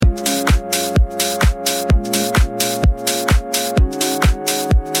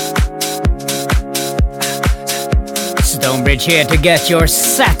StoneBridge here to get your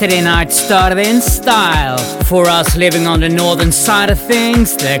Saturday night started in style. For us living on the northern side of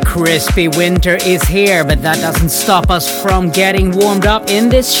things, the crispy winter is here, but that doesn't stop us from getting warmed up in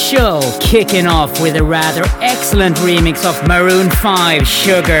this show. Kicking off with a rather excellent remix of Maroon 5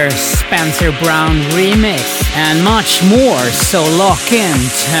 Sugar Spencer Brown remix and much more. So lock in,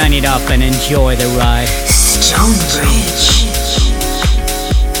 turn it up and enjoy the ride. StoneBridge.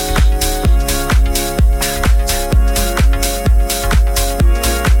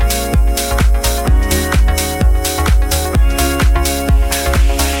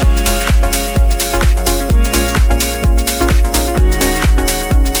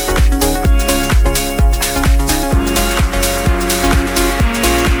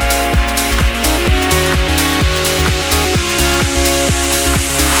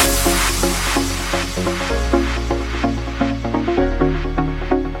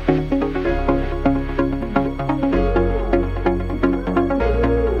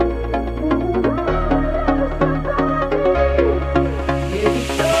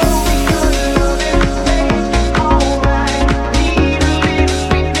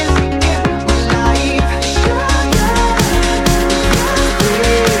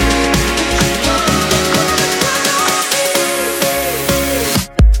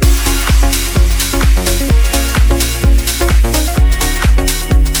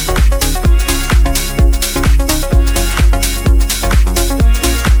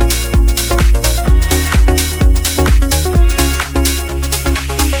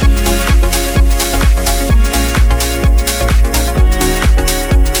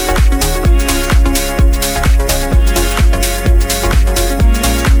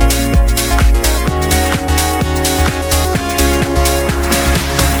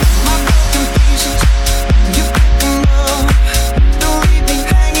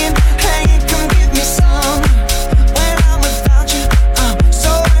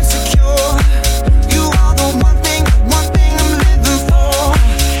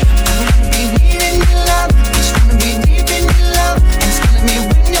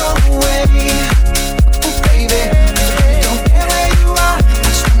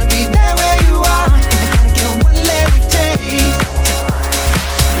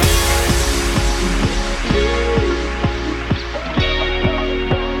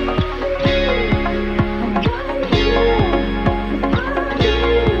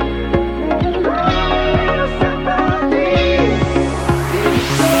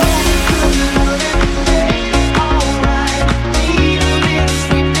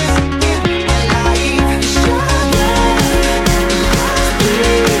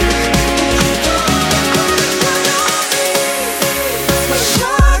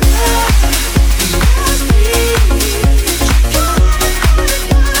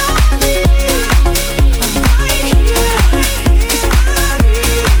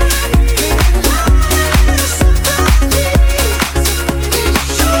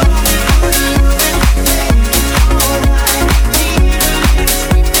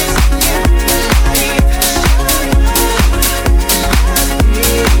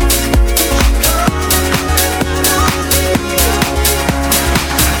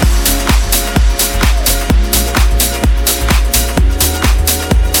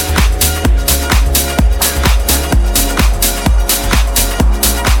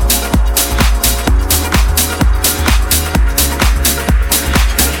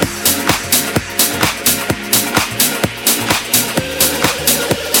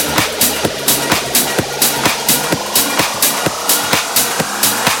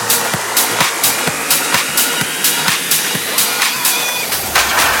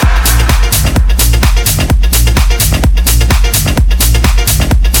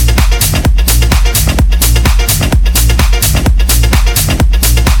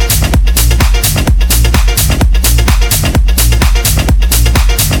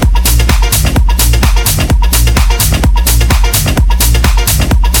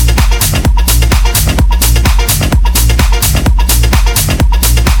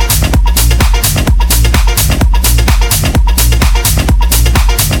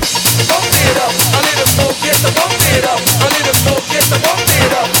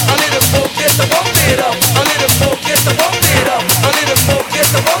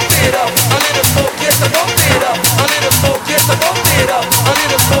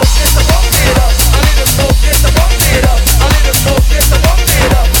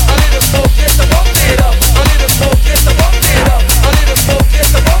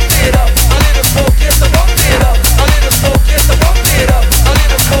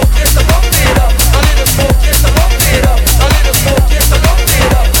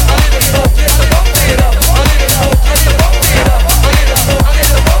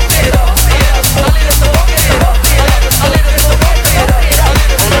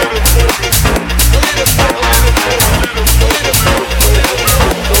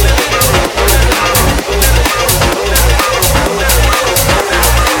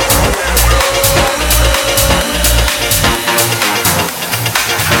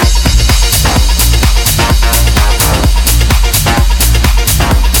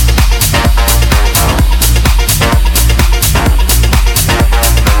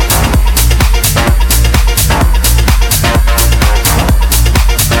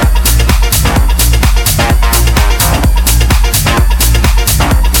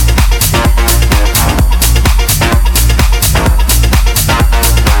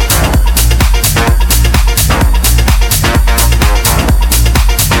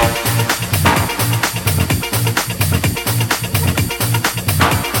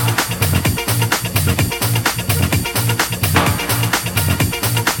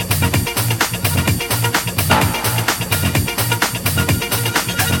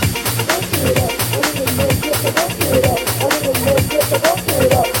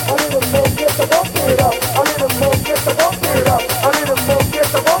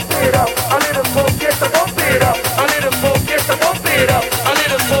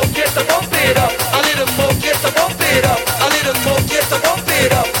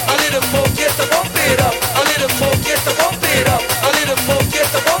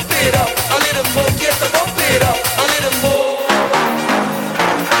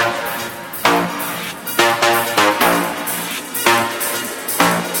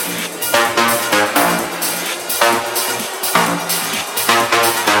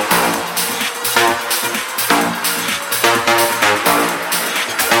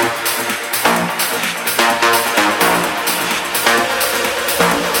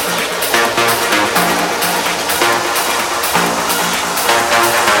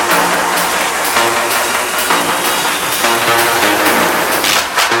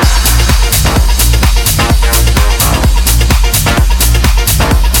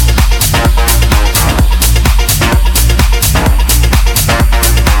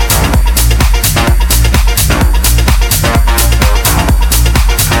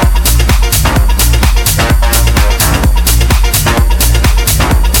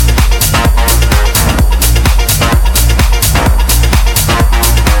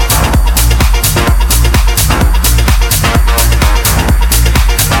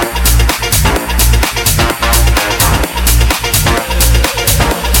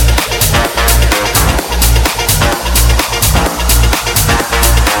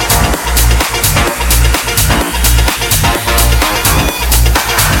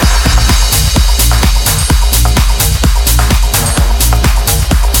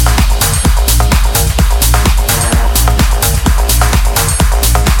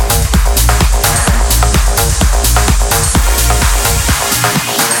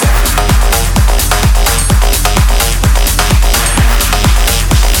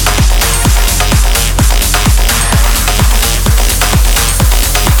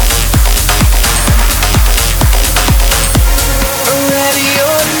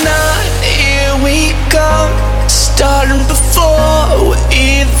 Starting before we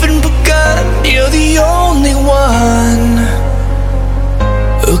even begun. You're the only one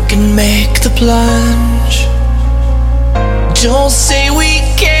who can make the plunge. Don't say we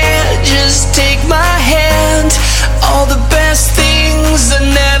can't, just take my hand. All the best things are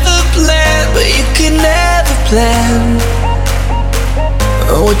never planned, but you can never plan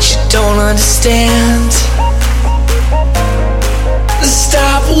what you don't understand.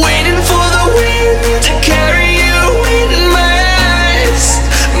 Stop waiting for the wind to carry you in my eyes,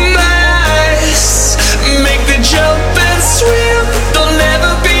 my eyes. Make the jump and swim. There'll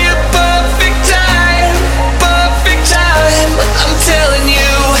never be a perfect time, perfect time. I'm telling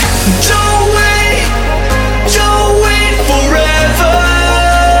you, don't wait forever.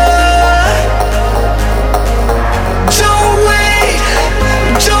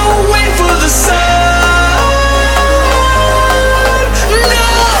 Don't wait for the sun.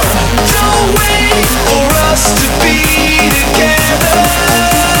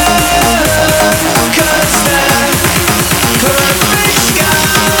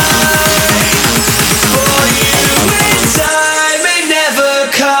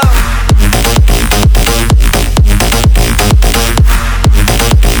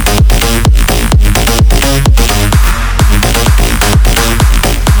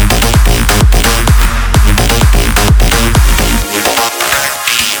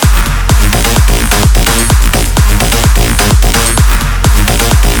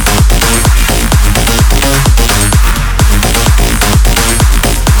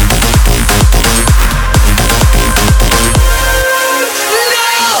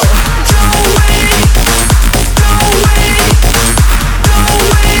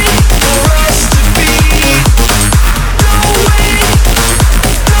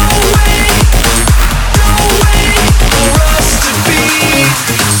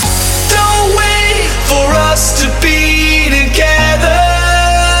 For us to be together,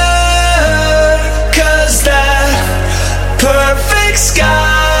 'cause that perfect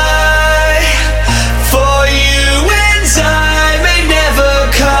sky for you and I may never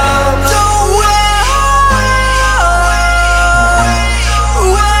come.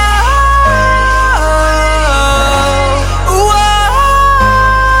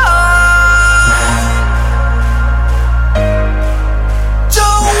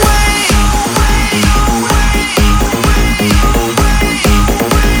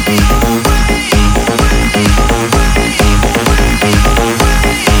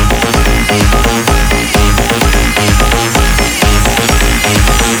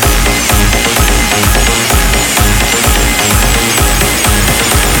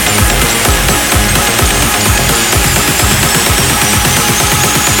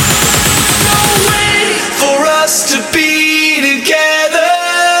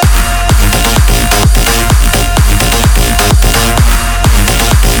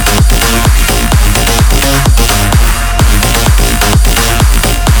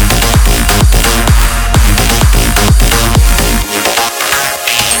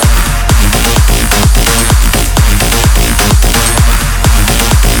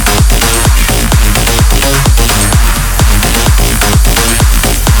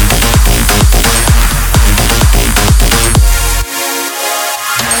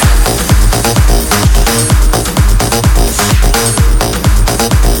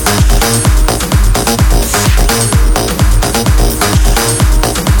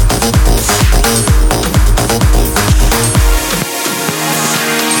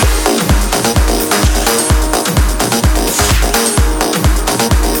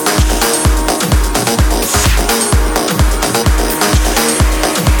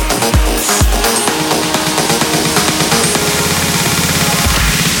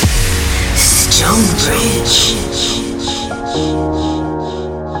 StoneBridge.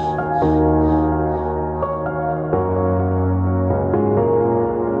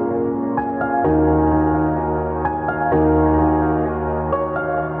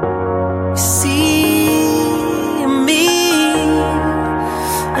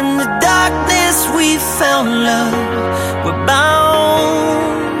 Found love, we're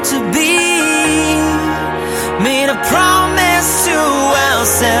bound to be. Made a promise to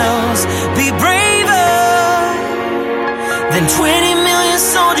ourselves, be braver than 20 million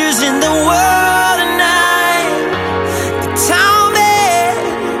soldiers in the world tonight. Tell me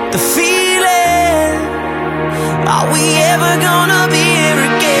the feeling, are we ever gonna be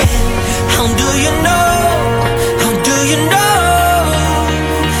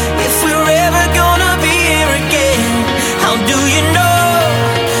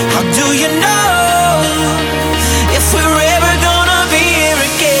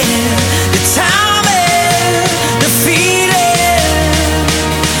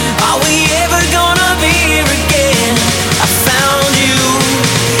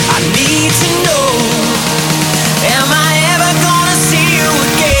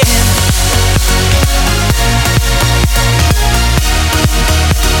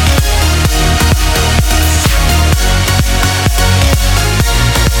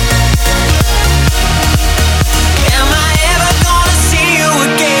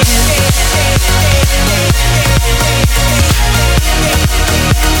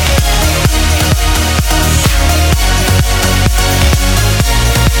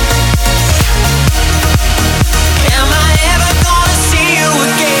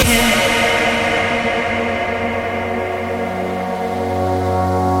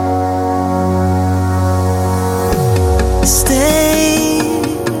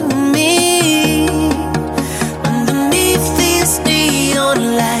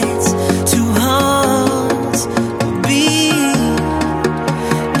neon lights, two hearts beat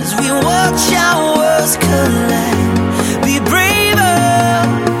as we watch our worlds collide. Be braver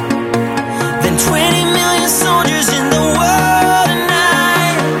than 20 million soldiers in the world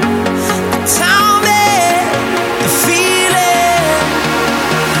tonight. Tell me the feeling.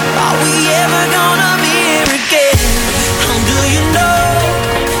 Are we ever gonna be here again? How do you know?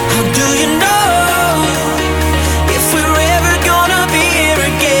 How do you know if we're ever gonna be here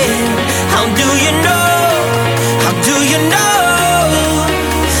again? How do you know? How do you know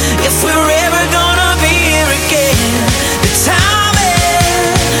if we're ever gonna be here again? The time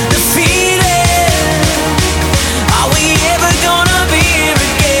and the feeling. Are we ever gonna be here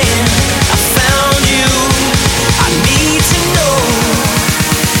again? I found you. I need to know.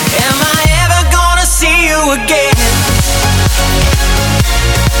 Am I ever gonna see you again?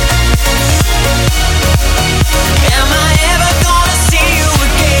 Am I ever gonna see you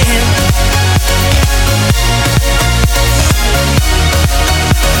again?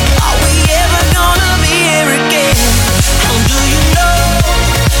 Are we ever gonna be here again? How do you know?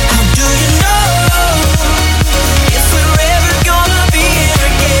 How do you know if we're ever gonna be here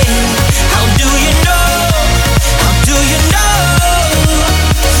again? How do you know? How do you know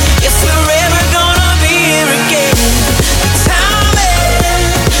if we're ever gonna be here again? The time and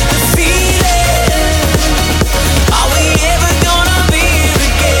the feeling. Are we ever gonna be here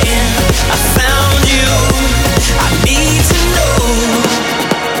again? I found you. I need to know.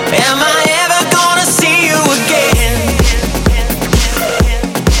 Am I ever gonna see you again?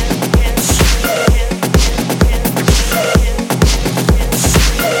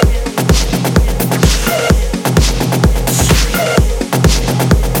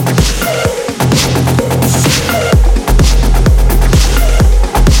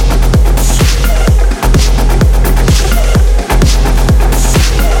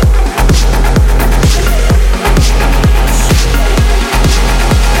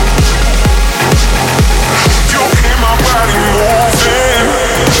 You keep my body moving.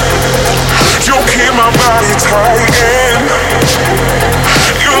 You keep my body tighten.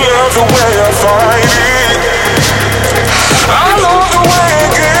 You love the way I fight it. I love the way I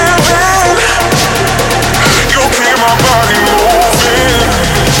give in. You keep my body moving.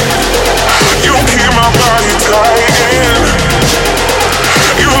 You keep my body tighten.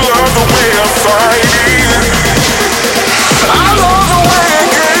 You love the way I fight it. I love the way I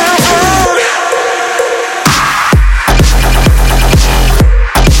give in.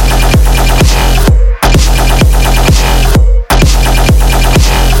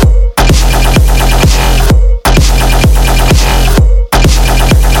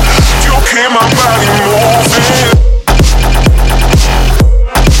 You keep my body moving.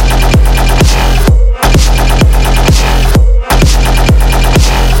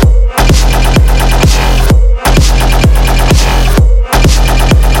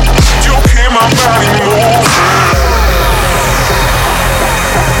 You keep my body moving.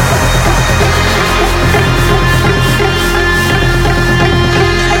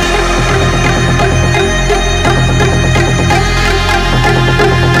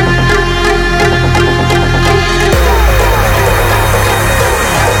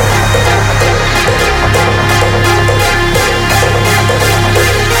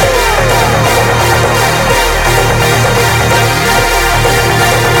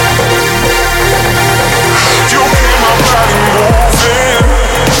 You keep my body moving.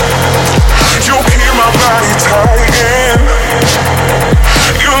 You keep my body tighten.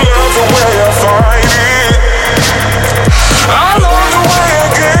 You love the way I fight it. I love the way I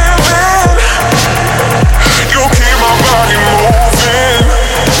give in. You keep my body moving.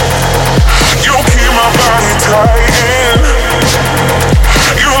 You keep my body tighten.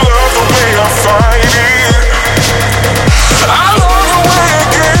 You love the way I fight it. I love the way I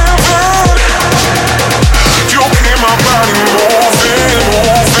give in. You keep my body moving,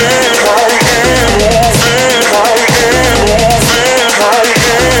 moving, tighten, moving, tighten, moving,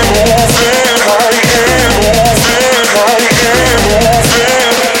 tighten, moving, tighten, moving, tighten, moving.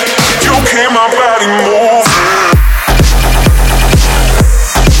 You keep my body moving.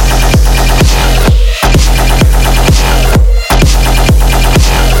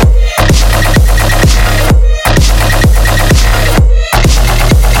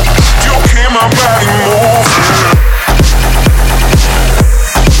 You keep my body moving.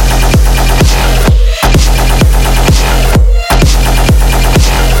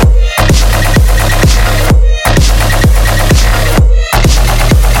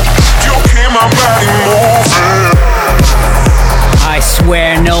 You keep my body moving. I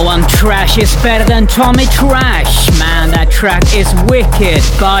swear no one trashes better than Tommy Trash, man. Man, that track is wicked,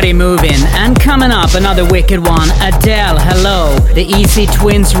 body moving. And coming up, another wicked one, Adele, Hello, the Easy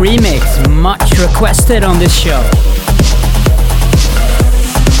Twins remix, much requested on this show.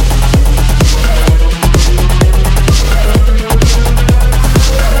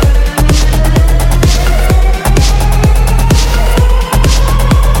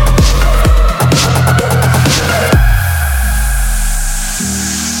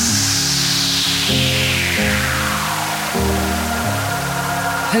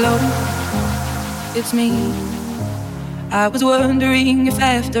 Hello, it's me. I was wondering if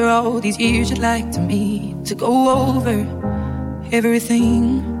after all these years you'd like to meet to go over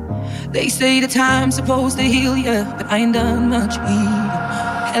everything. They say the time's supposed to heal you, but I ain't done much healing.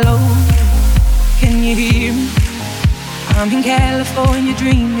 Hello, can you hear me? I'm in California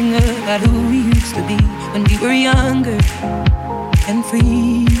dreaming about who we used to be when we were younger and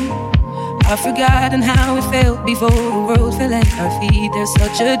free. I've forgotten how it felt before the world fell at our feet. There's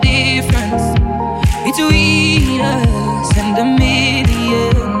such a difference between us and a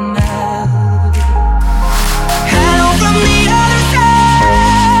million miles. Hello from the other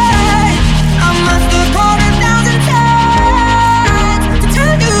side. I must have called 1,000 times to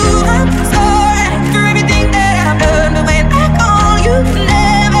tell you I'm sorry for everything that I've done. But when I call you,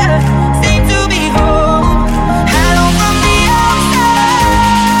 never seem to be home. Hello from the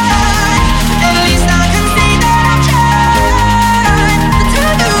outside. At least I can say that I've tried to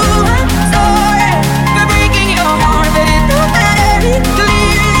tell you I'm sorry for breaking your heart, but it don't very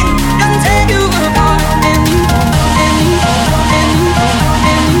clearly doesn't tear you apart.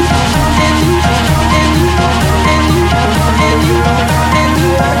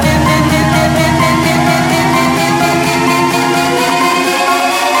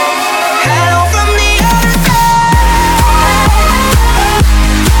 Hello from the other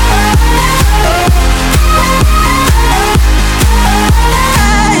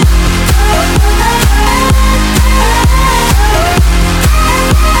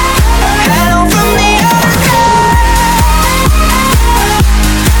Hello from the other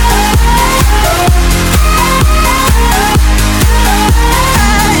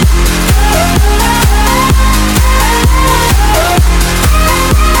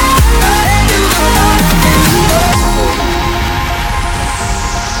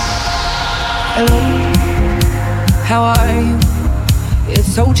Hello, how are you?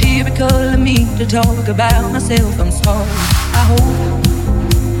 It's so typical of me to talk about myself. I'm sorry. I hope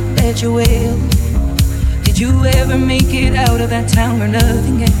that you will. Did you ever make it out of that town where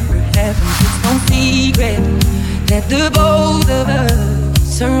nothing ever happened? It's no secret that the both of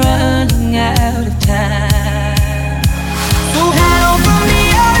us are running out of time. So hello from the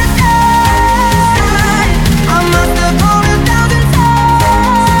other side. I must have called 1,000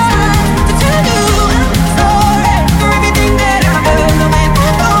 times to tell you I'm sorry for everything that I've done. No matter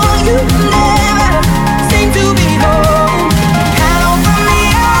how you never seem to be home. Hello from the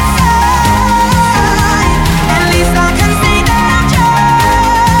outside. At least I can say that I've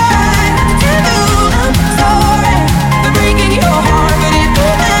tried to tell you I'm sorry for breaking your heart.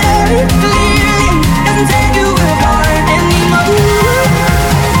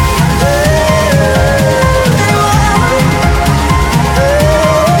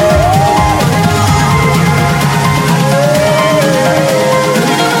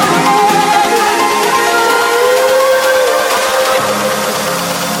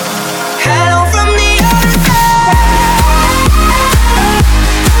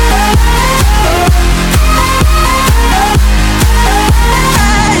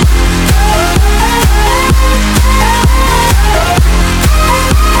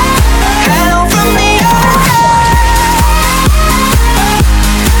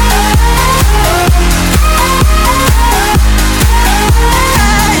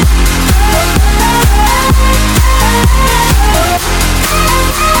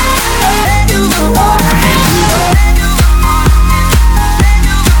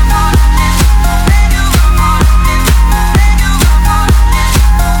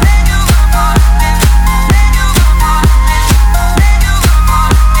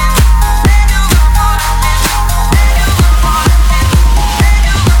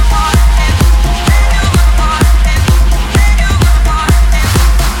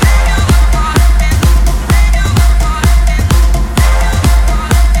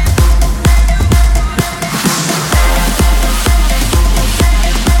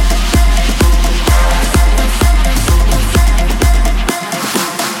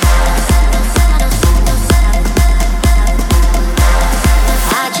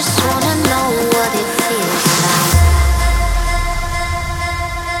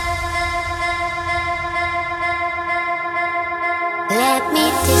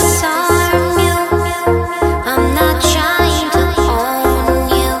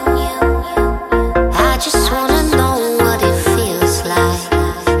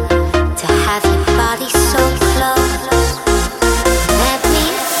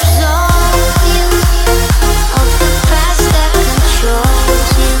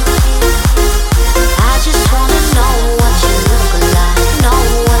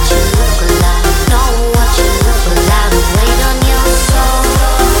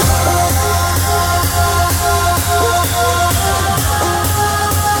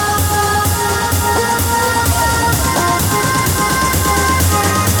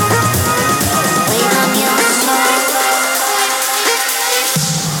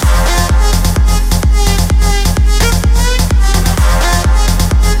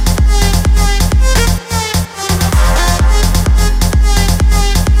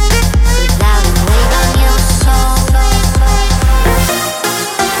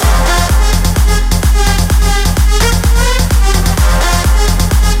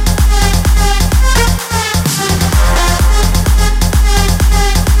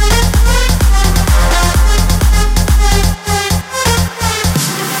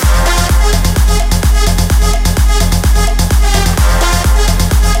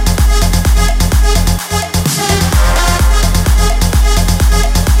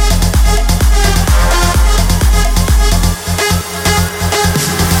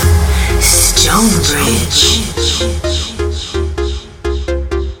 StoneBridge.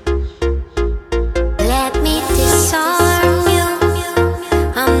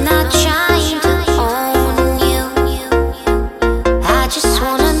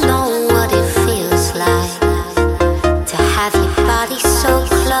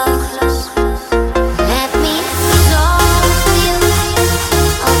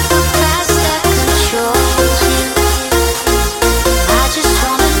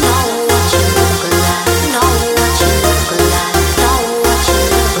 No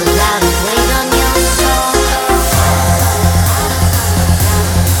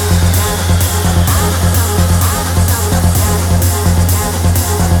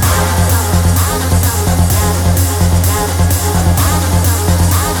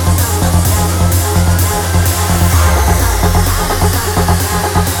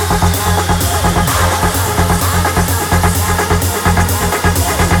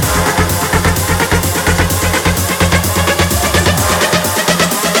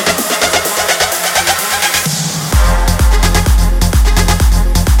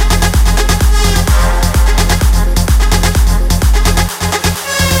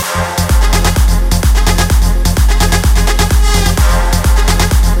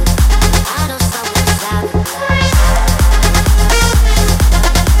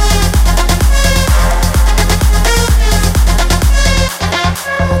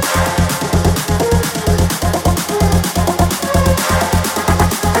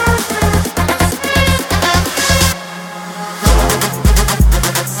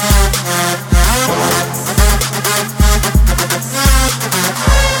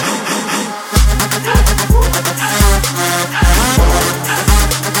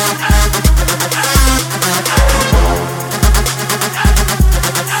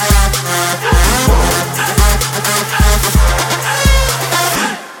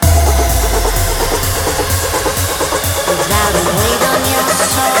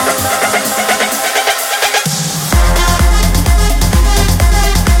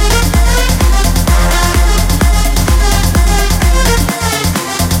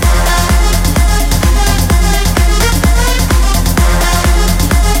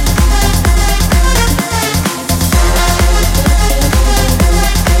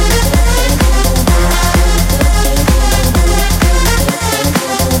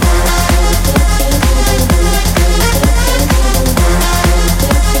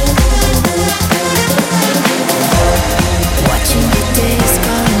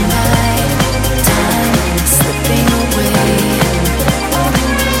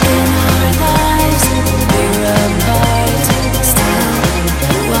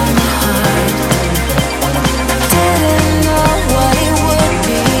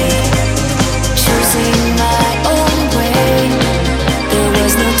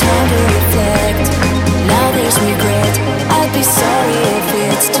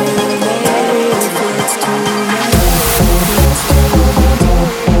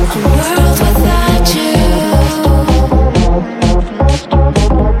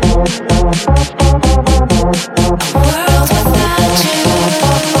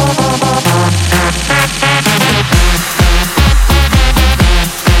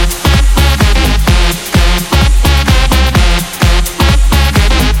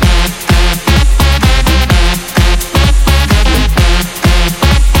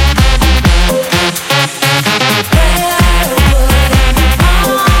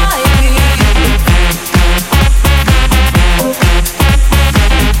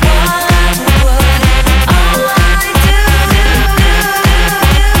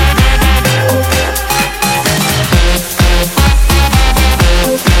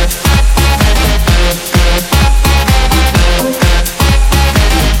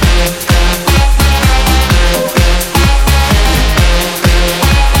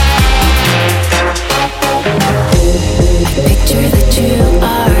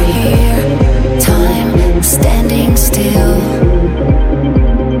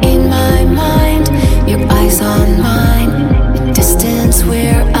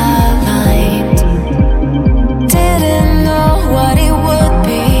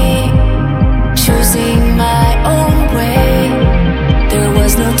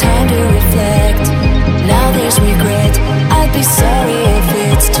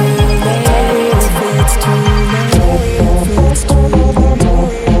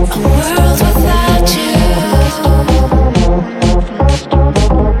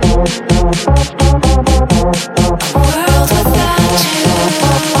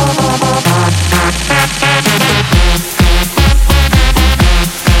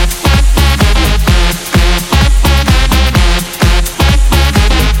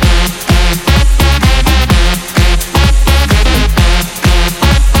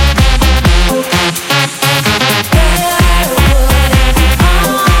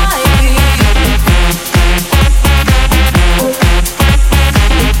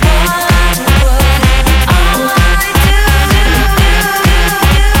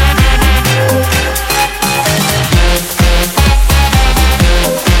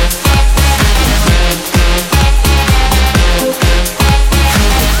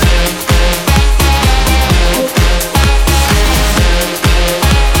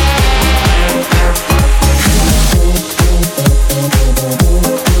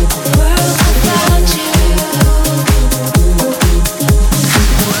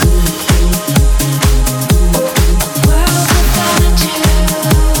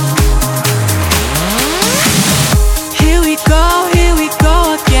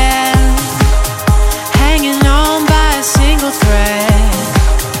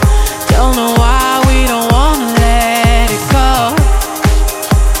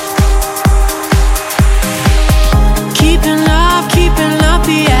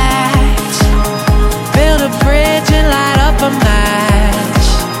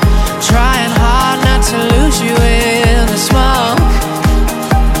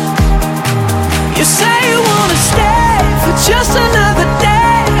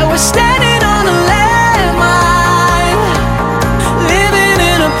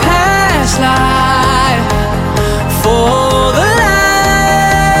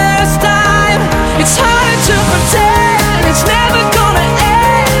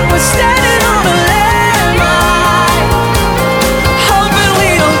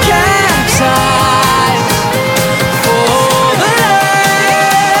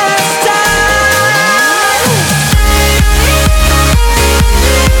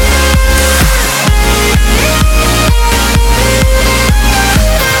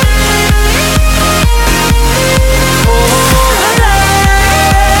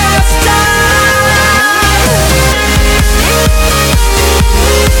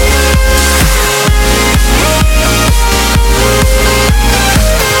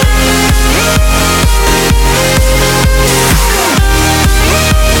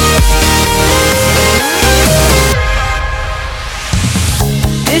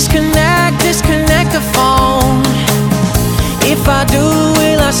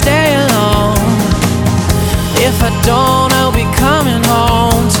if I don't, I'll be coming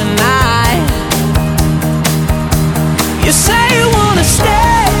home tonight. You say you wanna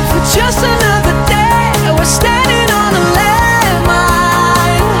stay for just another day. We're standing on a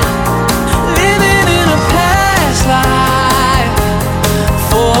landmine, living in a past life.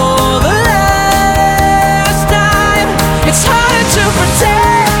 For the last time, it's hard to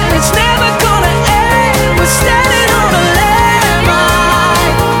pretend it's never gonna end. We're standing on a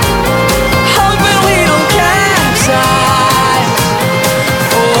landmine, hoping we don't capsize.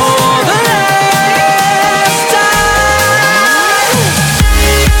 For the last time.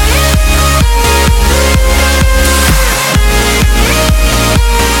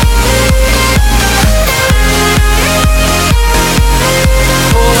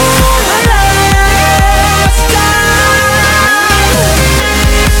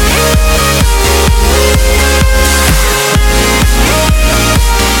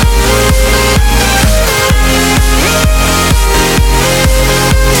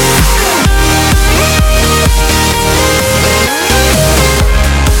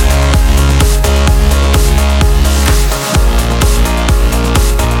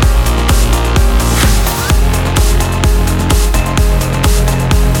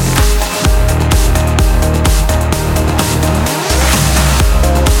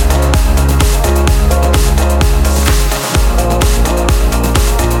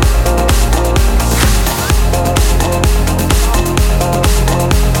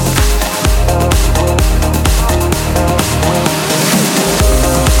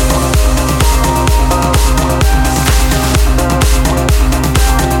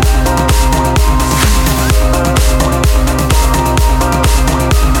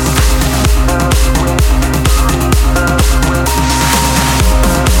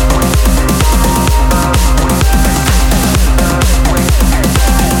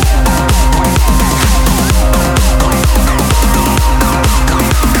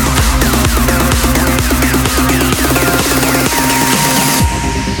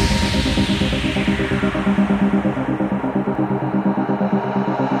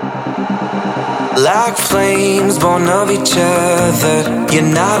 Like flames born of each other.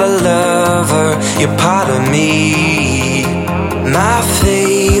 You're not a lover, you're part of me. My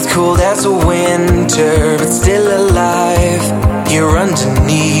faith cold as a winter, but still alive. You're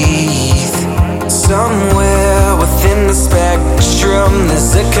underneath. Somewhere within the spectrum,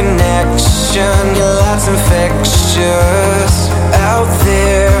 there's a connection. Your light's infectious. Out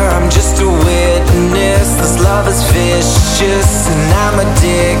there, I'm just a witness. This love is vicious, and I'm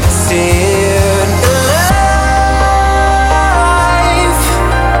addicted. Alive,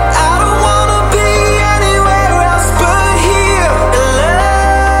 I don't wanna be anywhere else but here. Alive,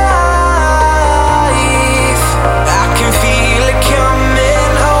 I can feel it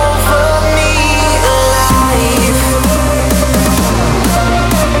coming over me. Alive.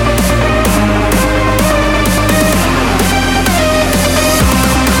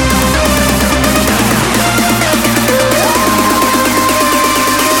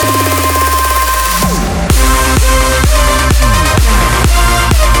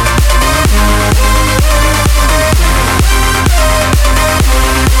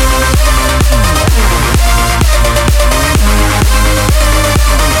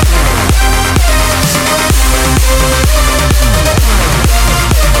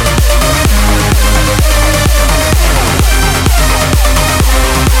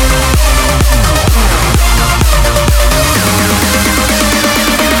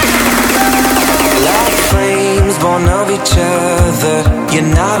 Born of each other,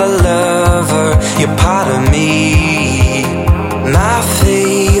 you're not a lover, you're part of me. My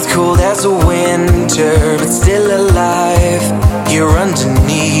faith cold as a winter, but still alive. You're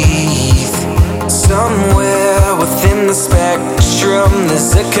underneath. Somewhere within the spectrum,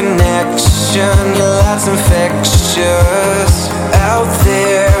 there's a connection. Your light's infectious. Out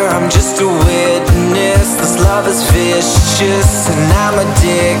there, I'm just a witness. This love is vicious, and I'm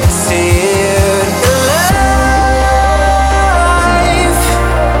addicted.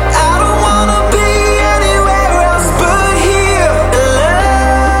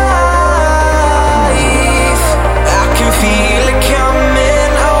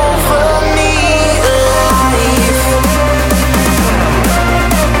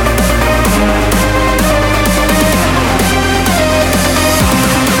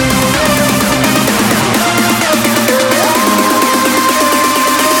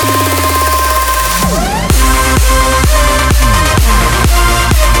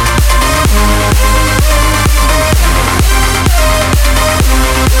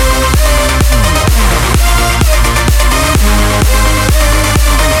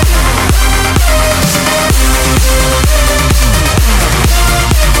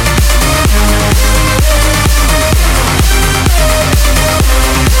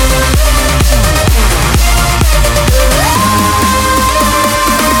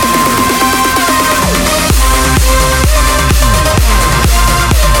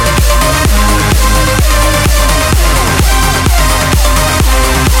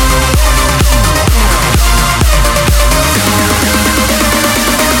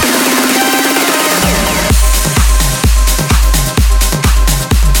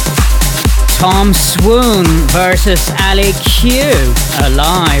 Tom Swoon versus Ali Q.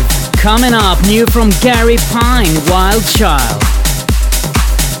 Alive. Coming up, new from Gary Pine, Wild Child.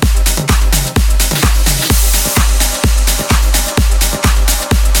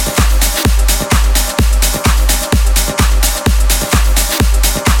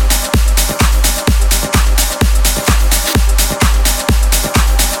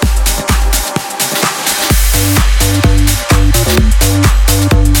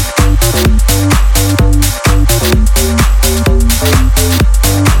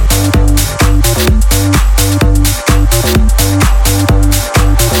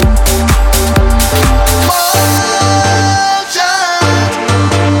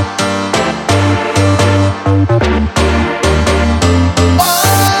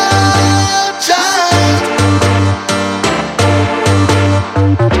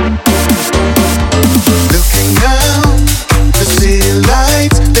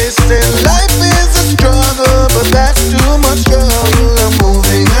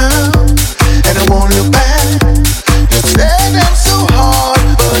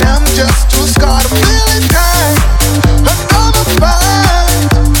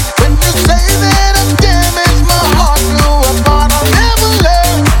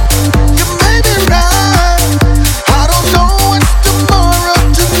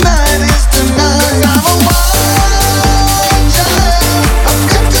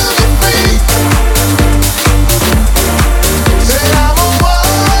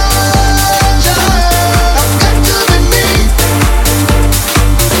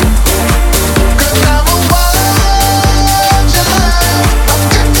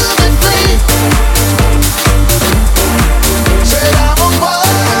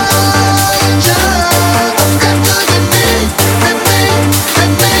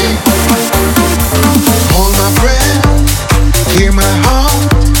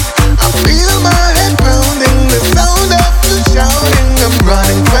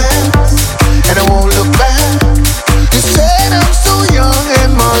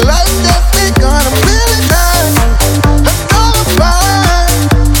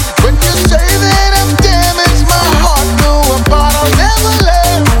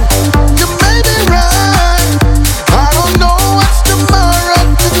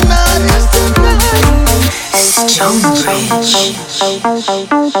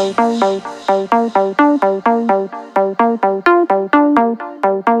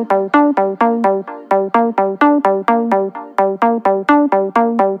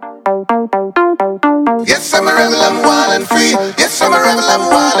 Yes, I'm a rebel, I'm wild and free. Yes, I'm a rebel, I'm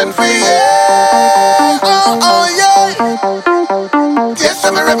wild and free. Yeah. Oh, oh, yeah. Yes,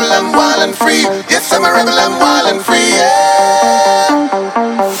 I'm a rebel, I'm wild and free. Yes, I'm a rebel, I'm wild and free. Yeah.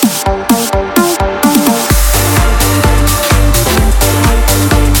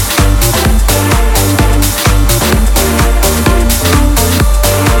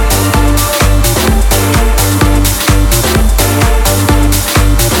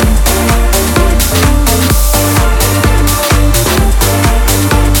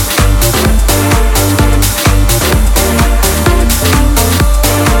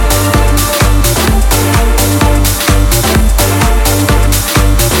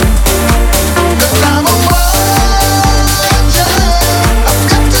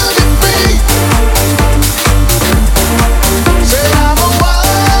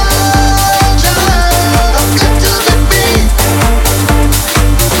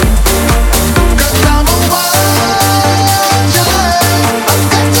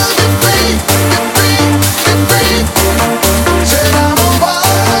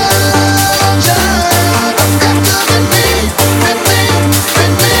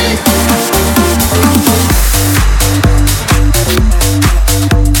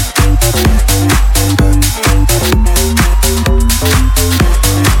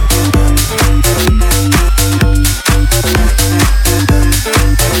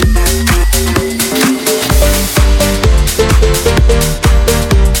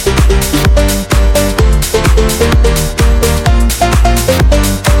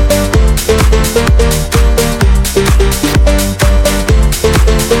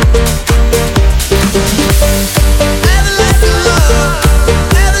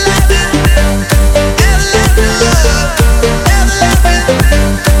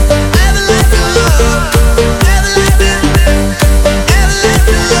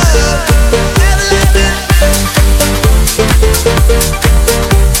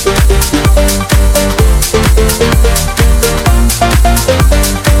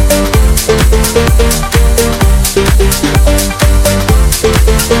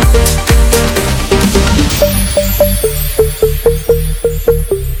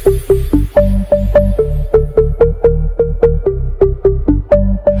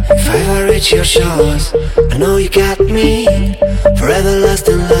 shores. I know you got me. Forever lost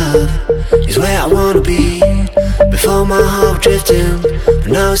in love is where I wanna be. Before my heart drifting, but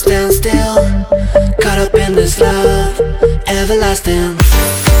now I stand still, caught up in this love, everlasting.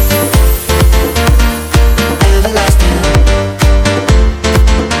 Everlasting.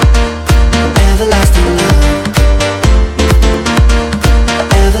 Everlasting love.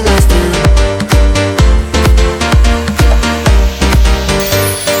 Everlasting.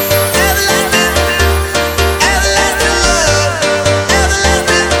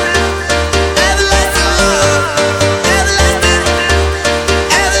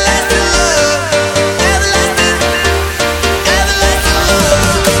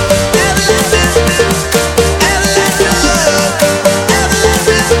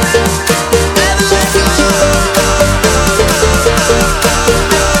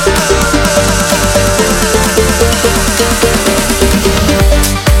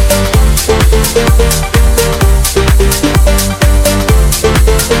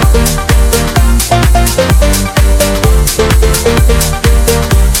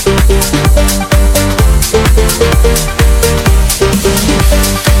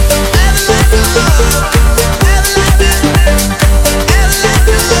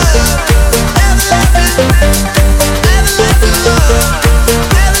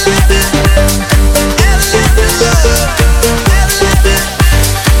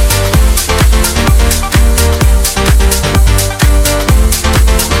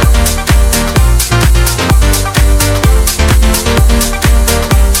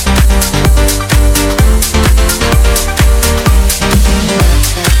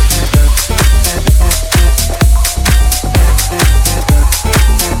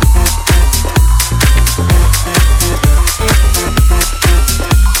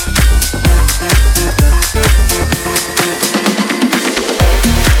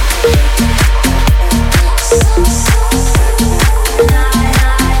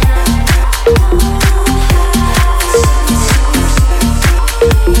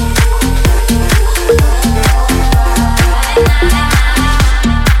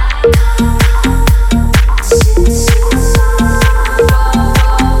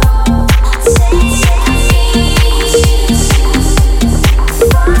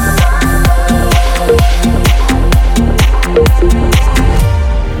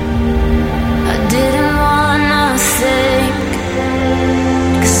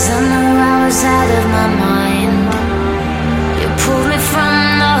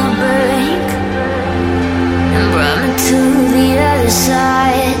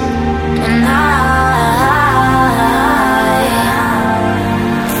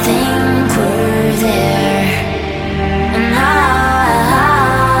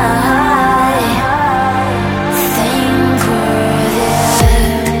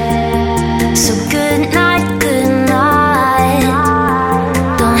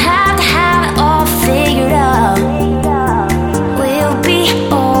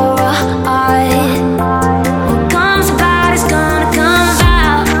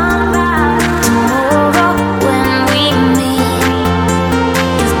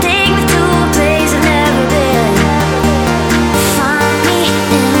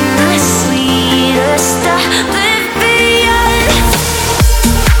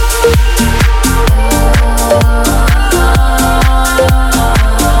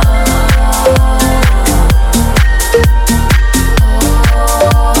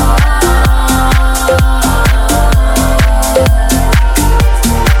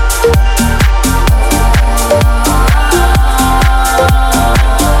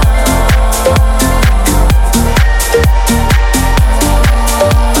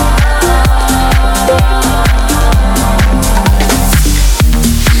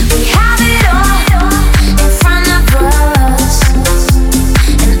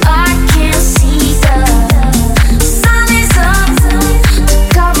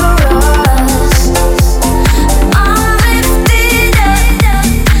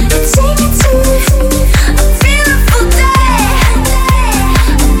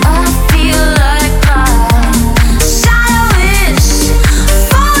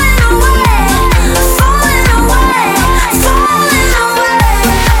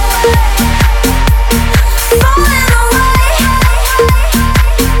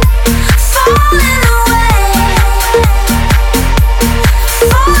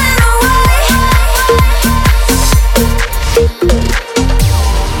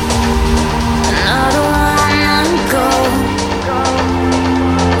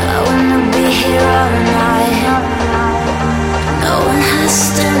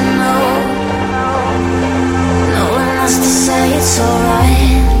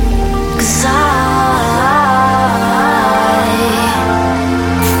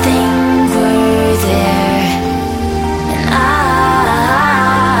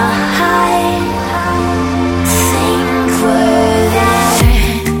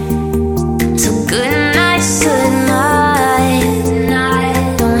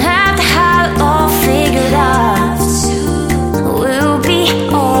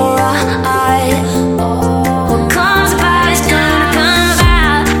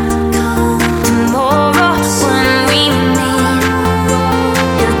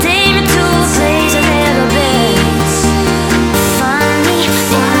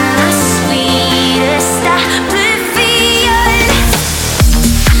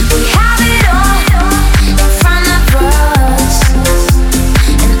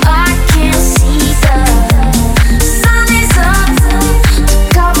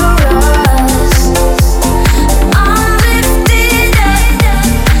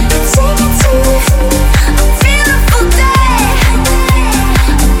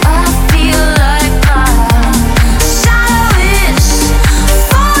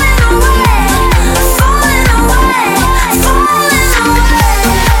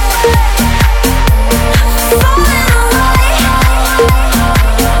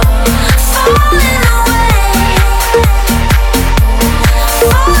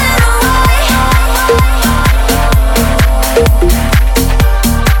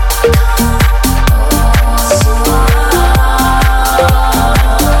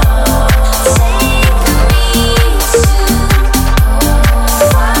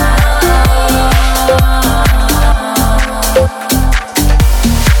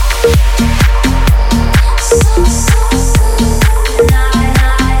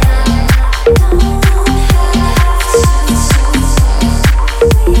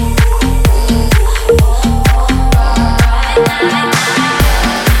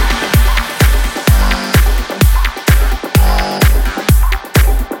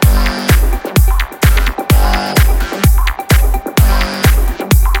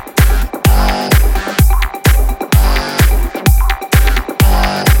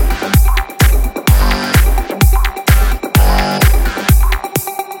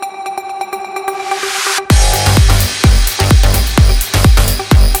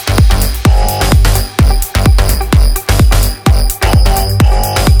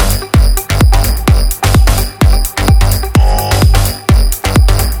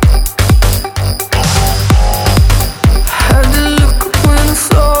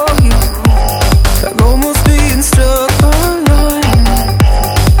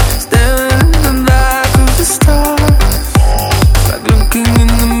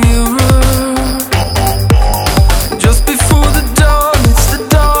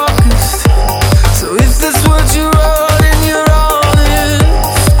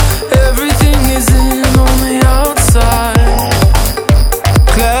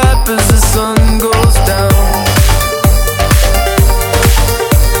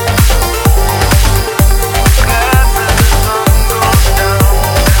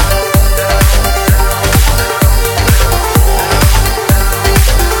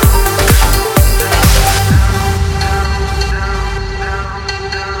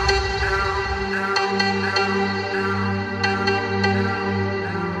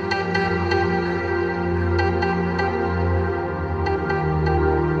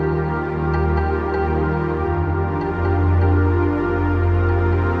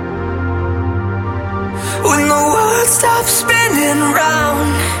 stop spinning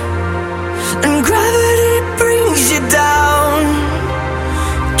round, and gravity brings you down.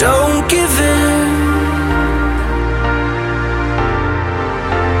 Don't give in.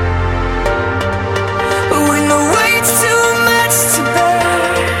 When the weight's too much to bear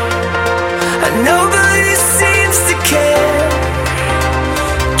and nobody seems to care,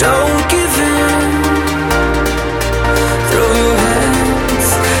 don't give in. Throw your hands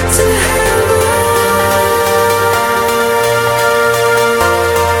to heaven.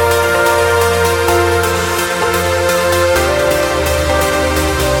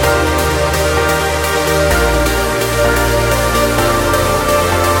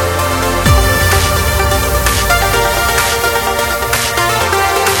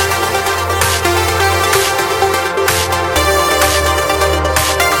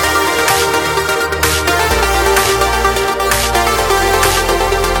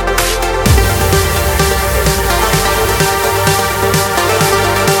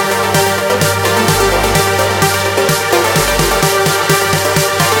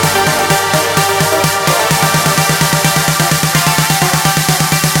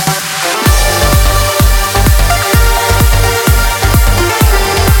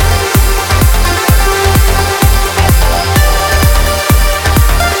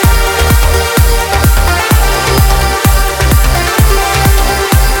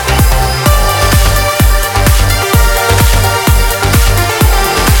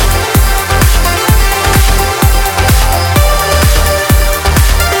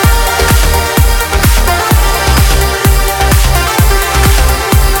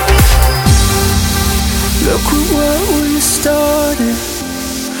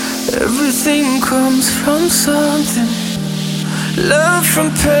 Everything comes from something. Love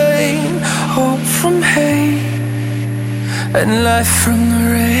from pain, hope from hate, and life from the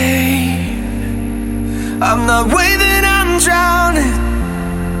rain. I'm not waving, I'm drowning,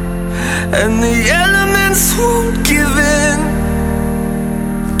 and the elements won't give in.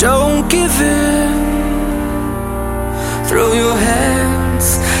 Don't give in. Throw your hands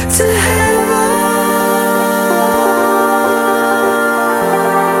to heaven.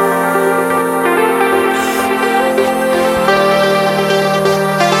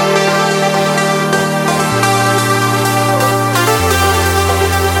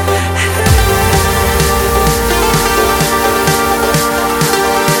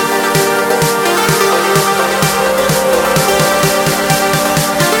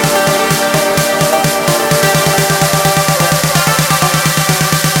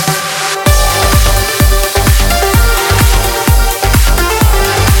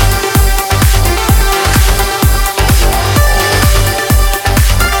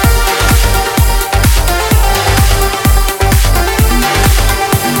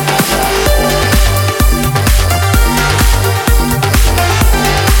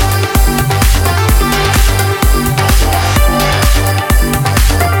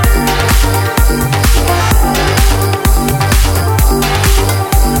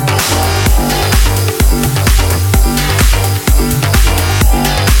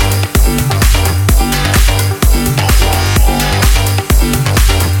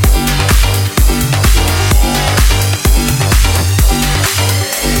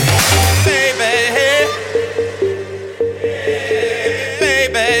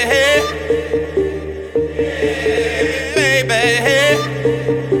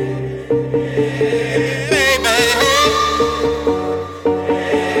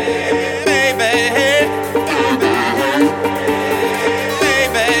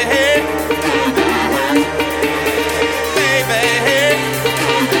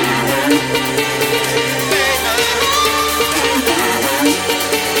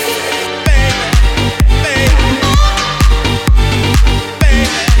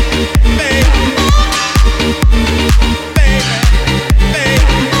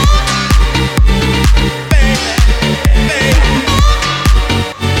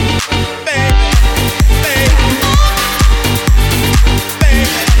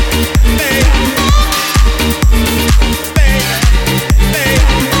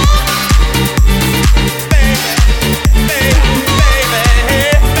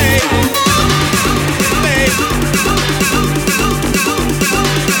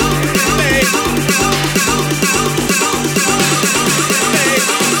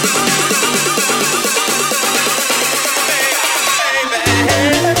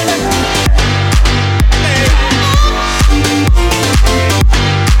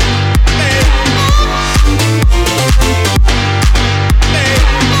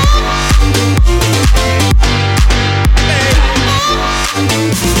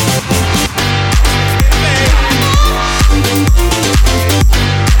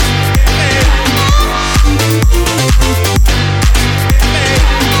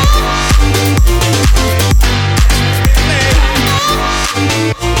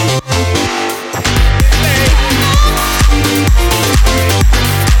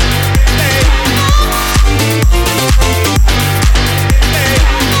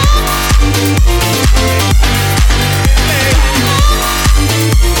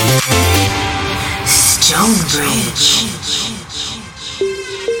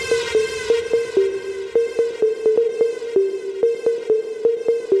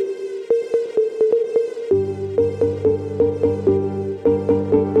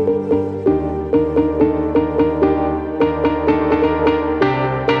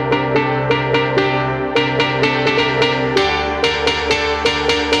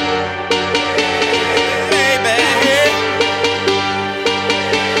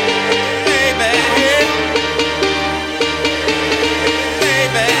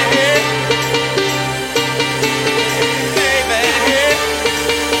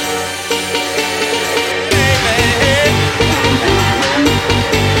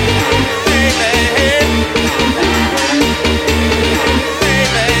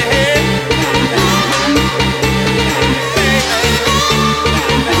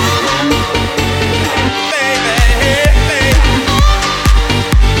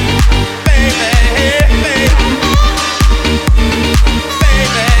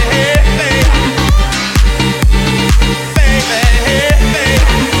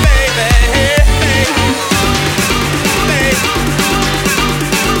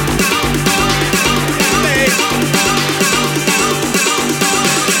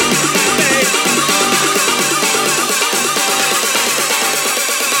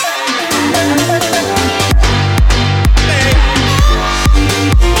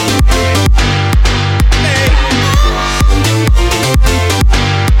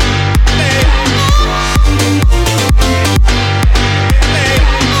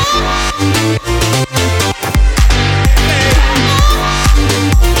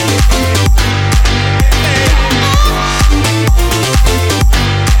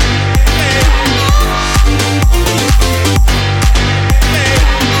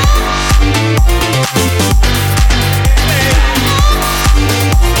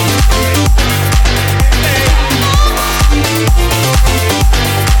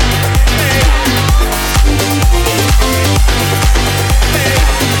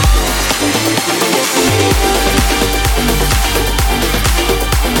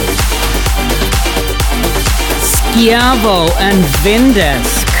 Tiavo and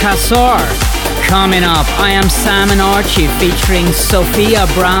Vindes, Casar. Coming up, I Am Sam and Archie featuring Sophia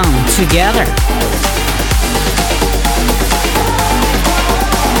Brown together.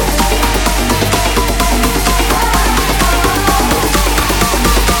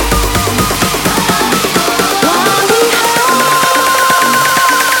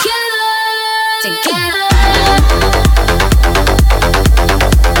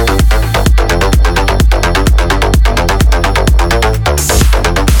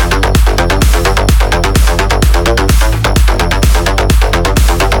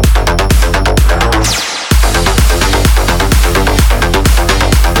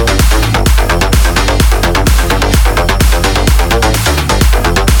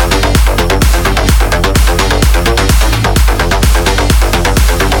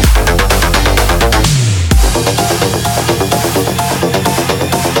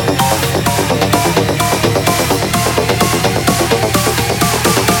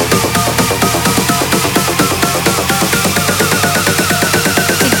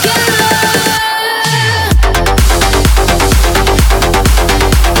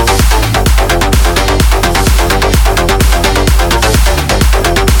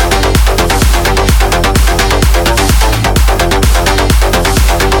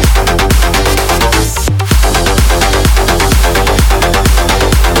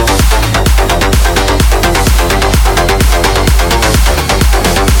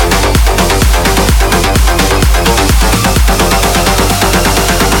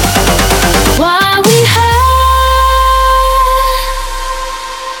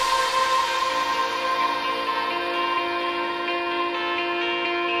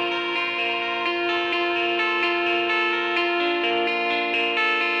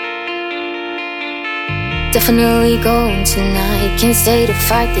 Definitely going tonight. Can't stay to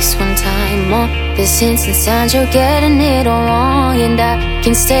fight this one time more. This instant signs you're getting it all wrong, and I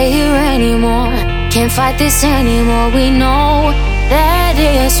can't stay here anymore. Can't fight this anymore. We know that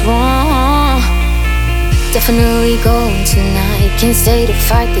it's wrong. Definitely going tonight. Can't stay to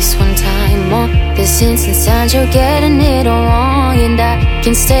fight this one time more. This instant signs you're getting it all wrong, and I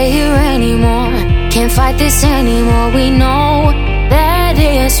can't stay here anymore. Can't fight this anymore. We know that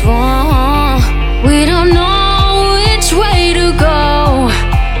it's wrong. We don't know which way to go,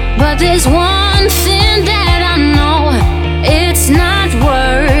 but there's one thing that I know. It's not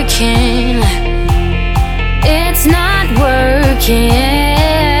working. It's not working.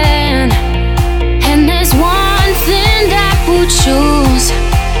 And there's one thing that we'll choose.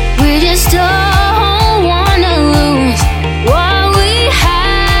 We just don't wanna lose what we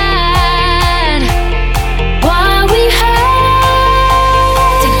had. What we had.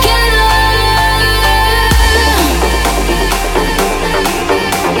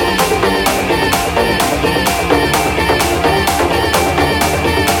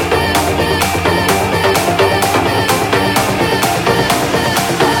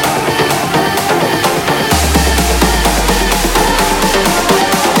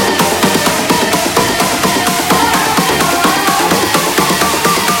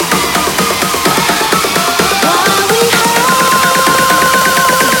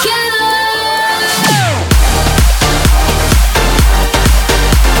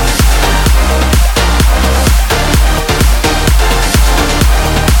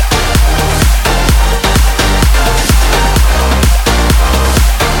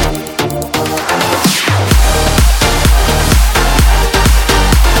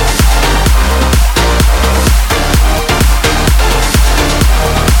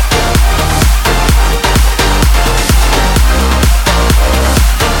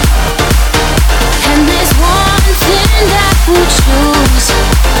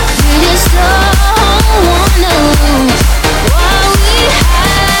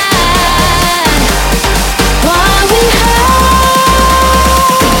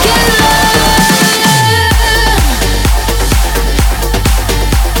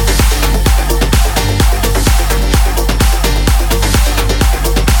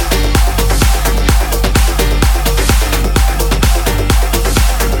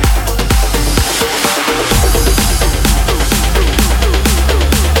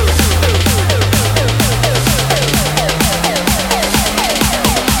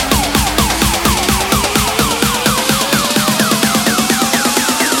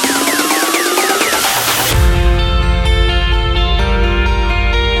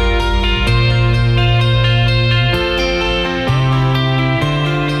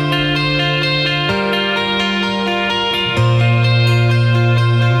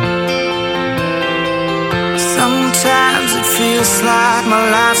 feels like my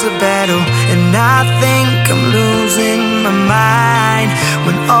life's a battle, and I think I'm losing my mind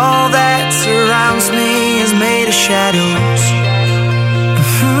when all that surrounds me is made of shadows.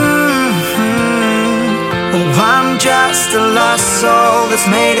 Oh, I'm just a lost soul that's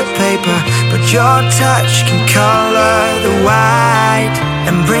made of paper, but your touch can color the white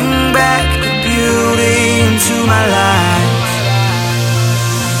and bring back the beauty into my life.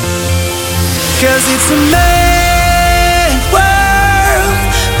 'Cause it's a mad world,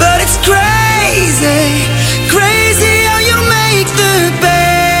 but it's crazy, crazy how you make the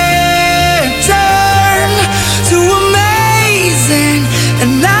bad turn to amazing.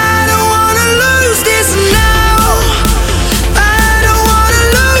 And I don't wanna lose this now, I don't wanna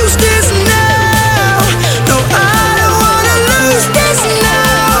lose this now, no, I don't wanna lose this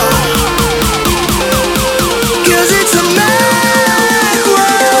now, 'cause it's a mad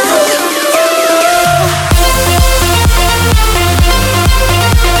world.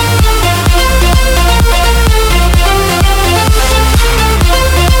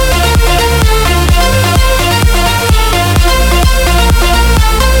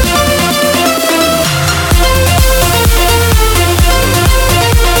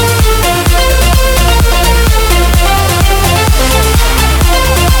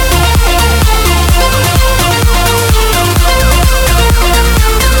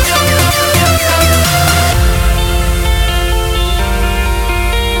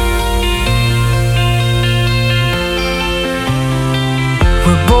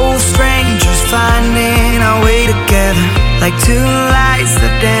 We're both strangers finding our way together, like two lights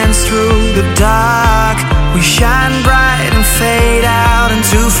that dance through the dark. We shine bright and fade out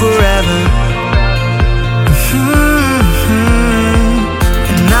into forever.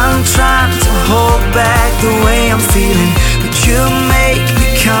 And I'm trying to hold back the way I'm feeling, but you make me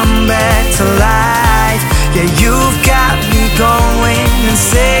come back to life. Yeah, you've got me going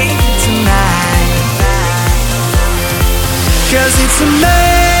insane tonight. 'Cause it's a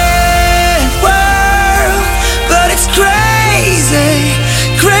mad world, but it's crazy,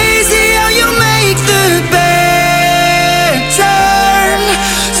 crazy how you make the bad turn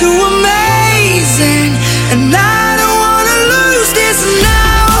to amazing. And I don't wanna lose this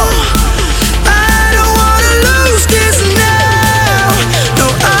now, I don't wanna lose this now, no,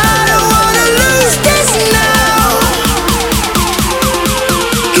 I don't wanna lose this now,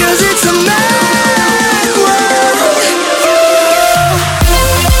 'cause it's a mad world.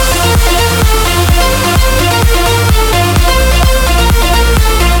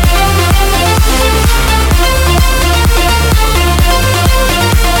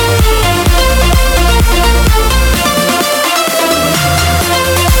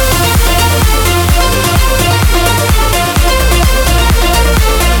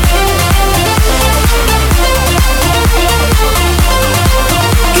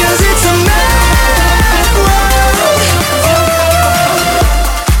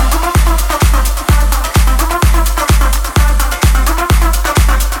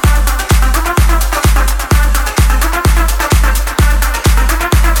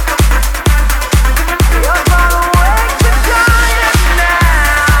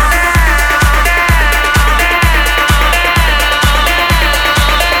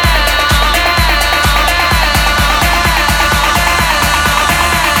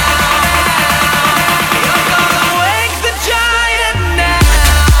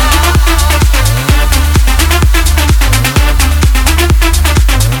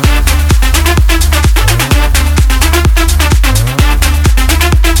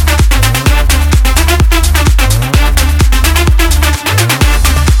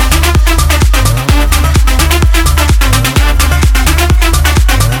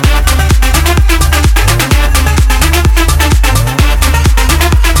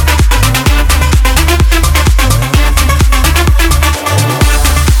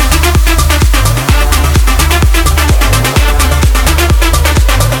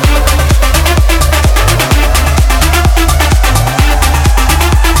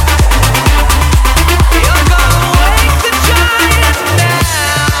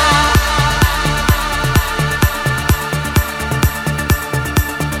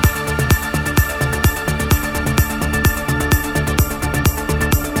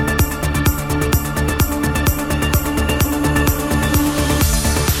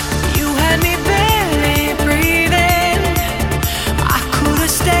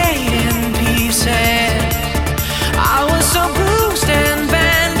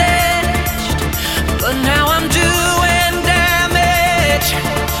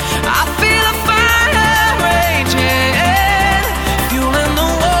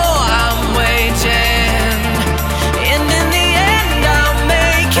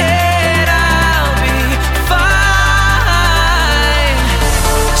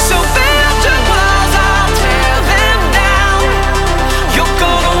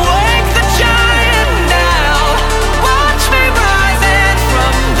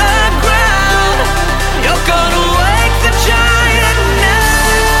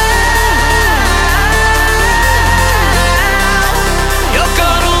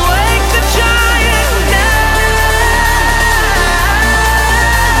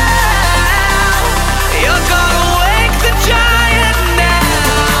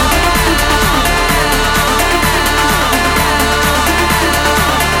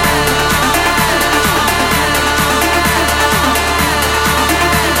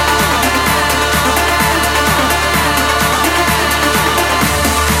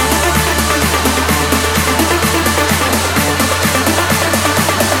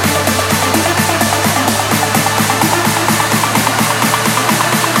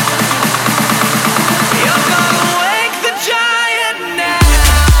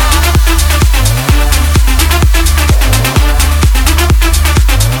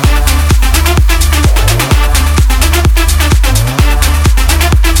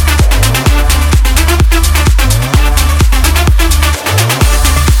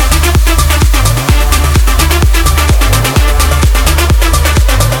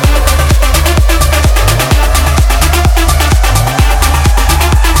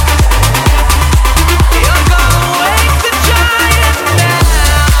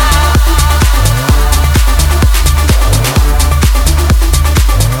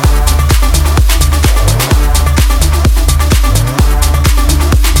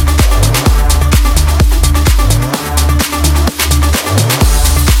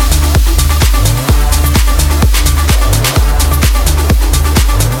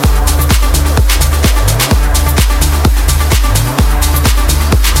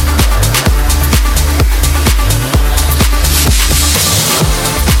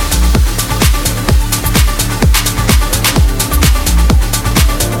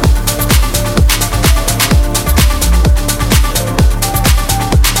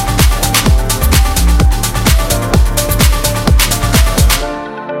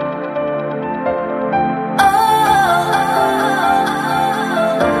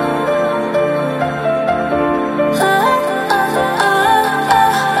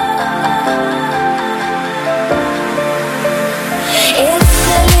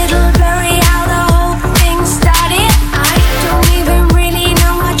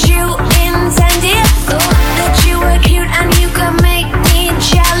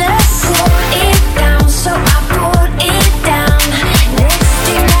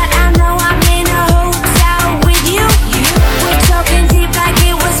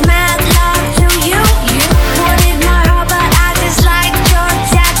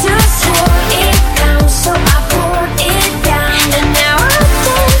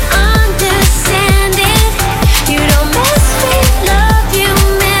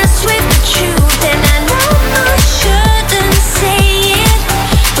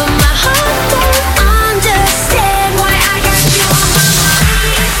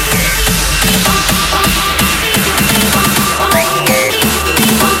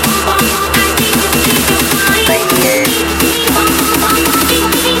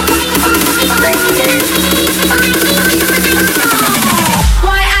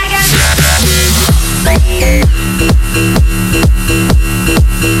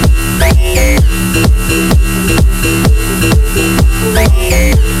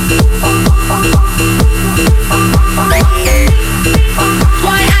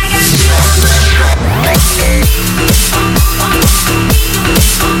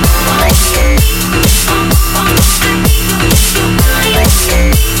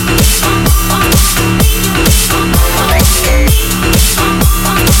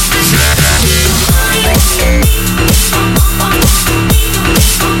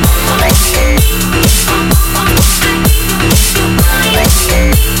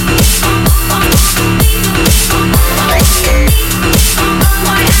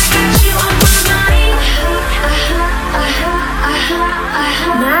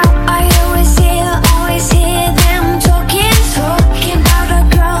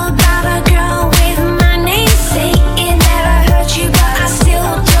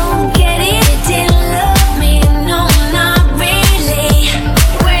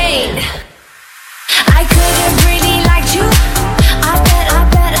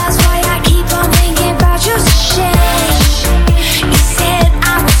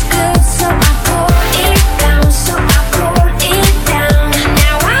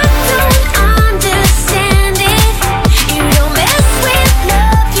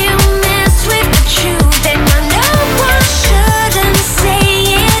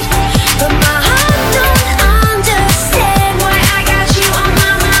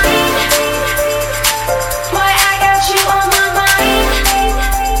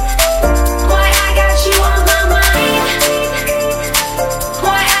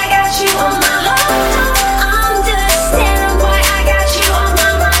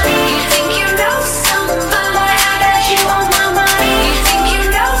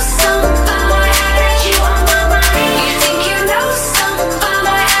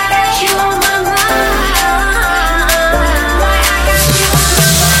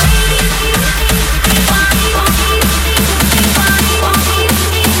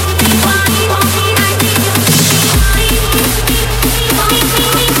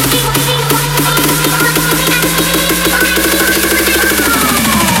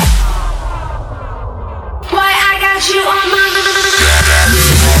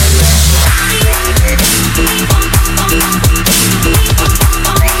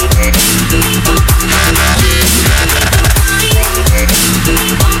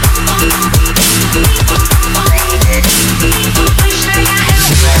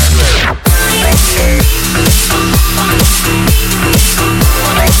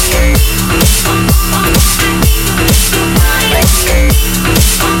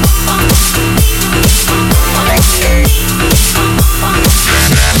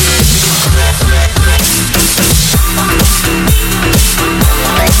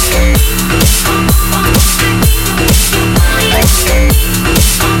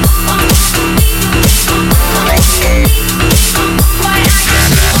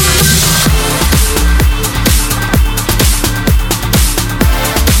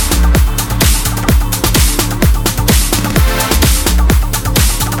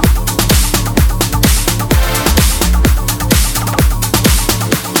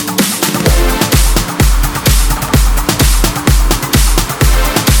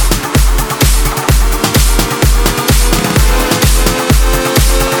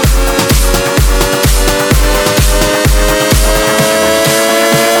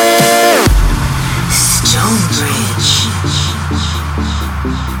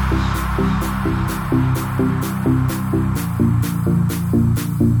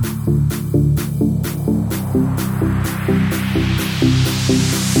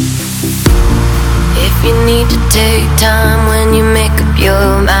 need to take time. When you make up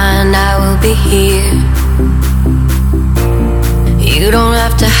your mind, I will be here. You don't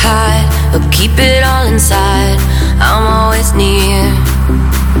have to hide or keep it all inside. I'm always near.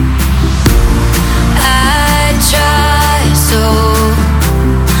 I try so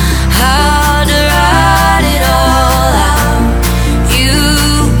hard to write it all out. You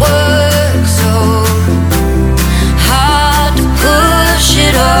work so hard to push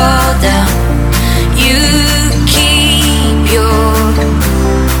it all down. You keep your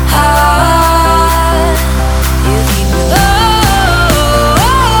heart. You keep your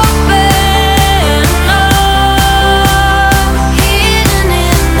open, hidden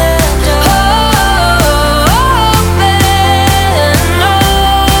in the dark. Open,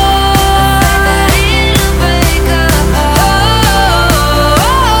 that it'll break apart.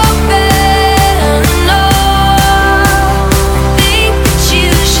 Open, think that you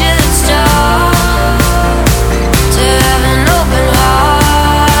should start to have an open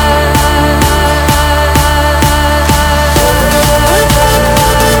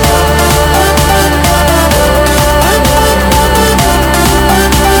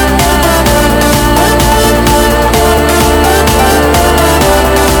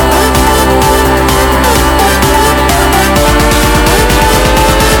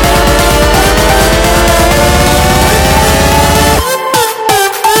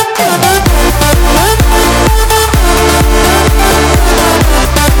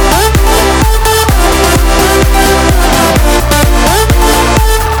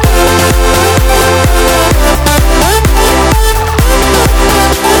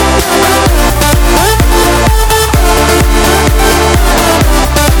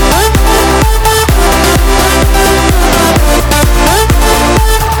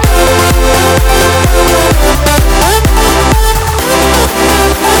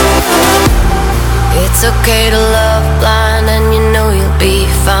It's okay to love blind, and you know you'll be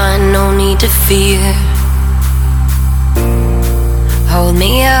fine. No need to fear. Hold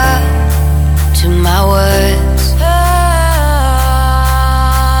me up to my words.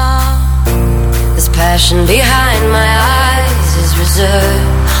 This passion behind my eyes is reserved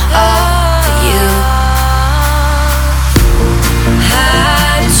all for you.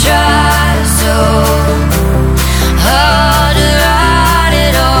 I try so hard to write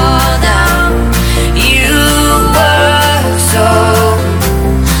it all down. You work so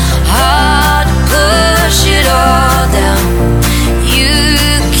hard to push it all down. You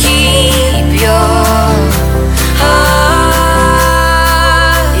keep your heart.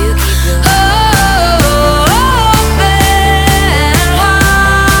 You keep your open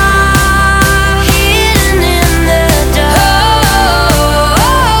heart, hidden in the dark.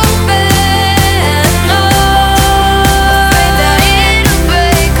 Open, afraid that it'll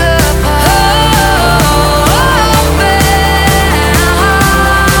break apart. Open,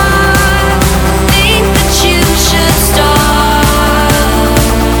 think that you should start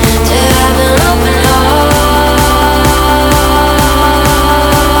to have an open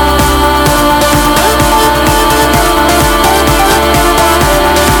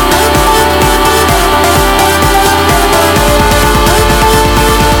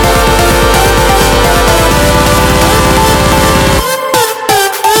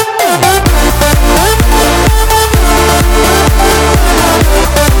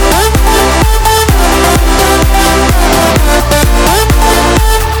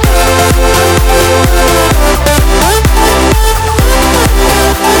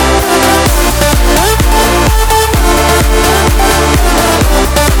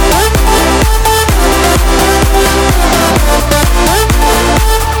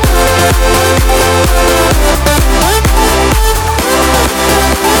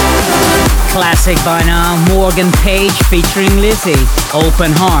Classic by now, Morgan Page featuring Lizzie,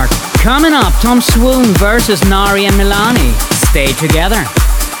 Open Heart. Coming up, Tom Swoon versus Nari and Milani. Stay together.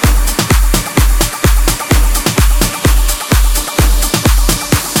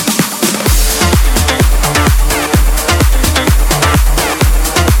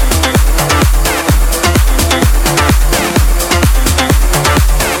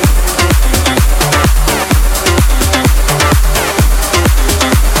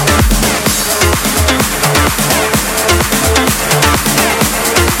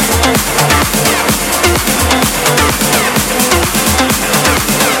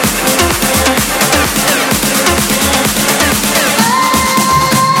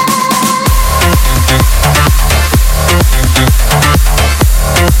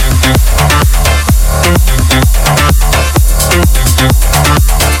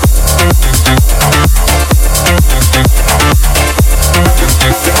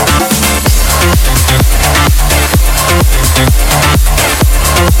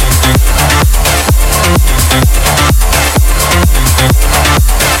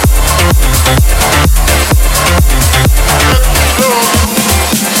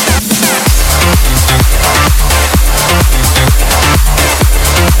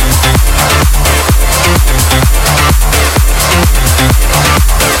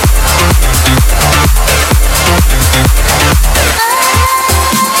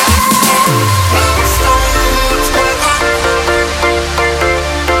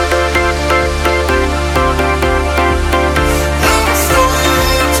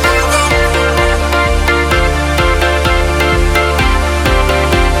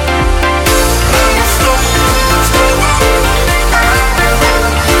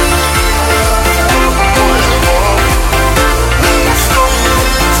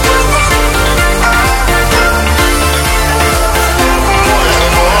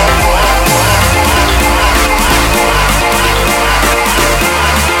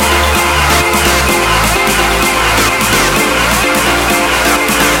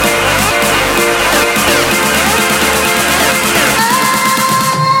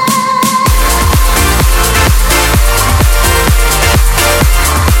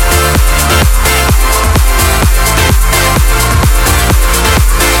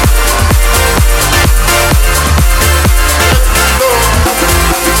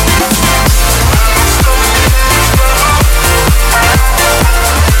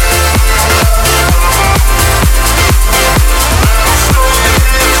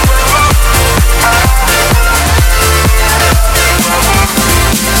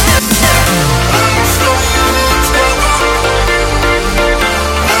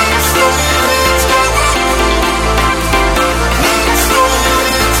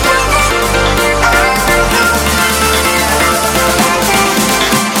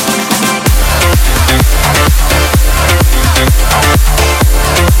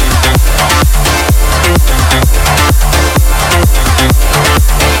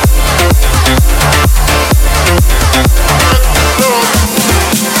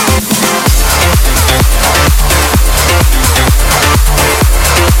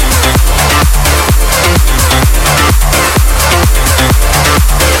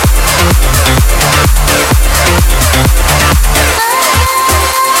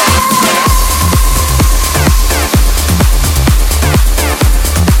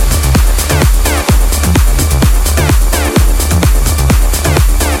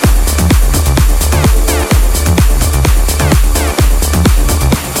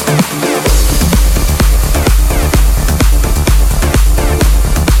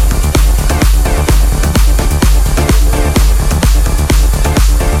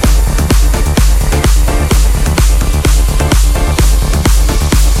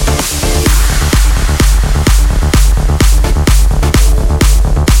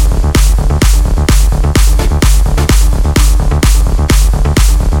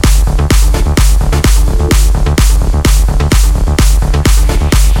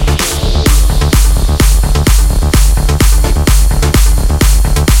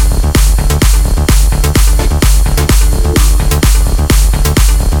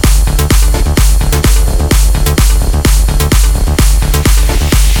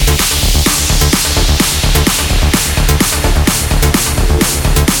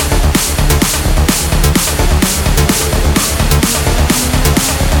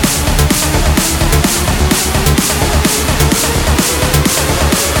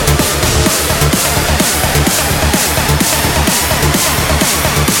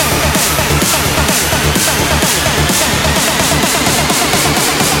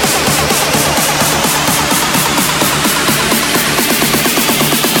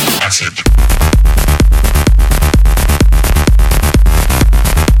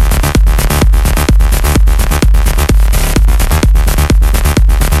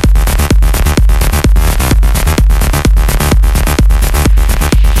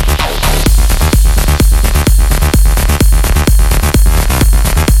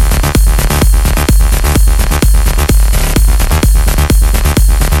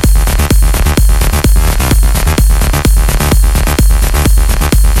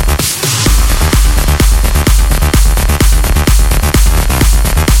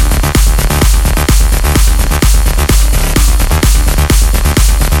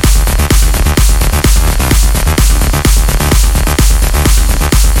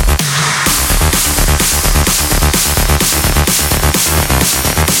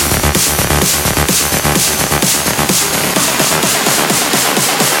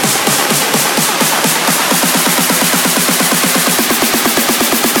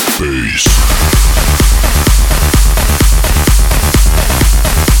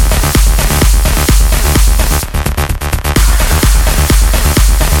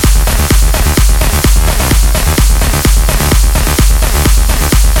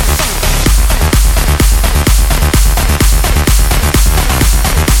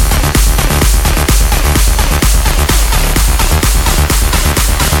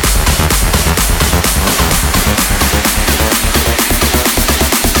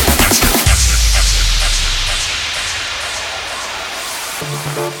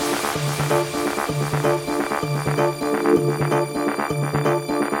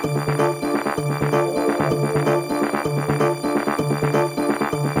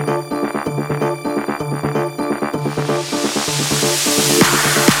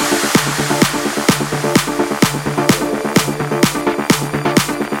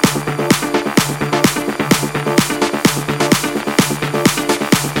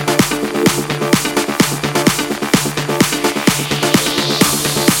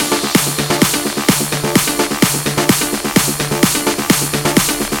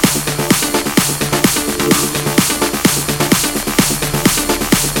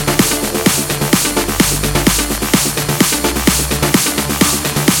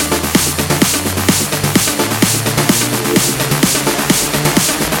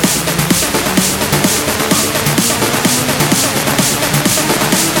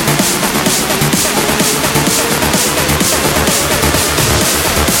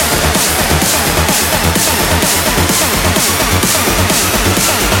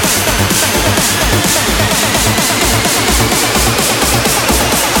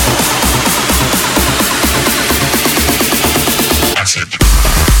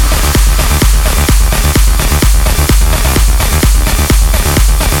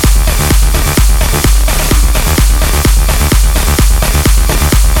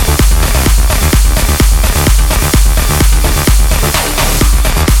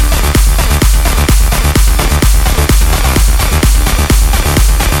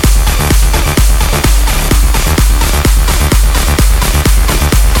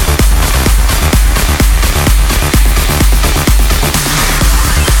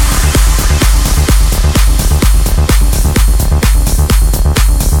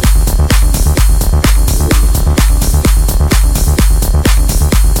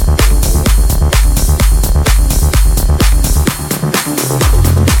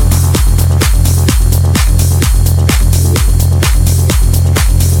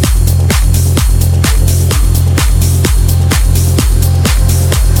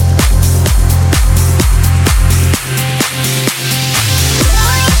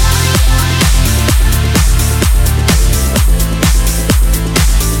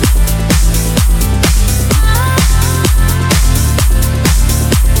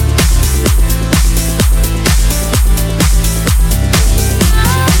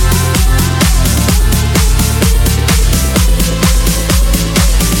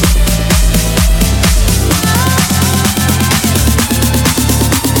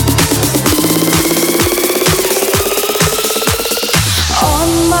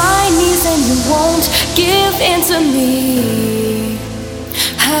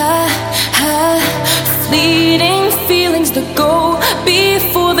 dreams that go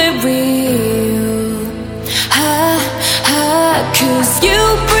before they're real. Cause you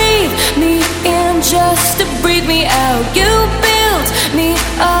breathe me in just to breathe me out. You build me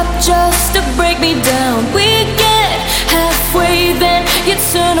up just to break me down. We get halfway, then you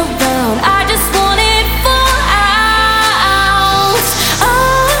turn around. I just want it full out.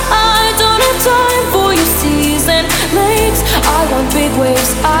 I don't have time for your seas and lakes. I want big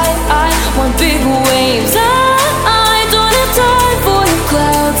waves, I want big waves. I don't have time for your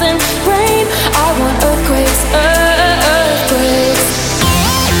clouds and rain. I want earthquakes, earthquakes.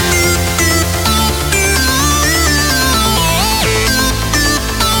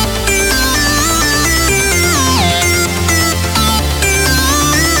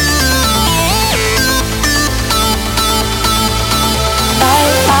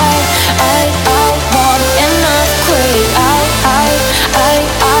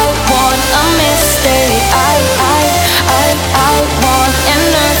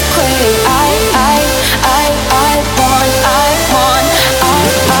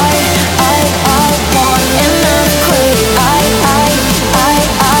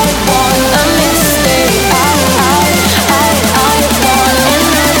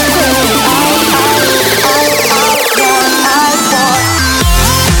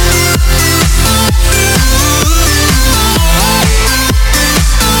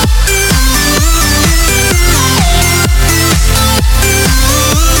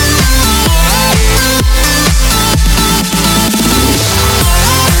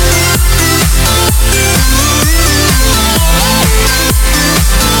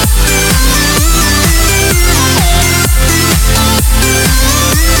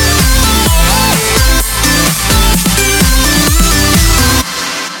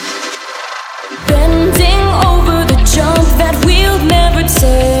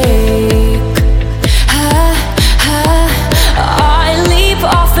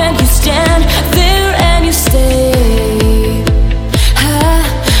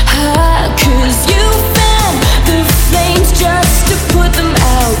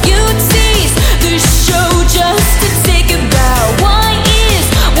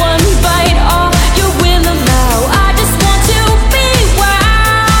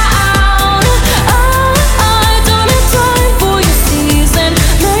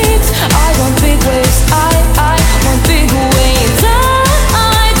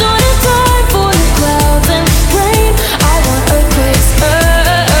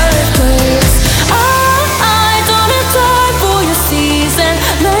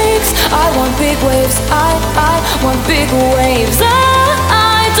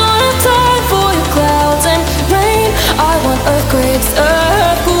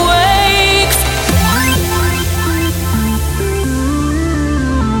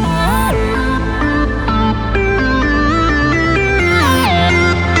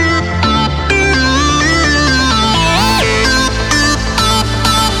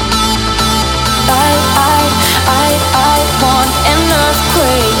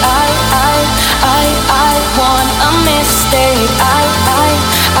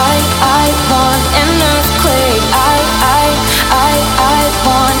 I want an earthquake. I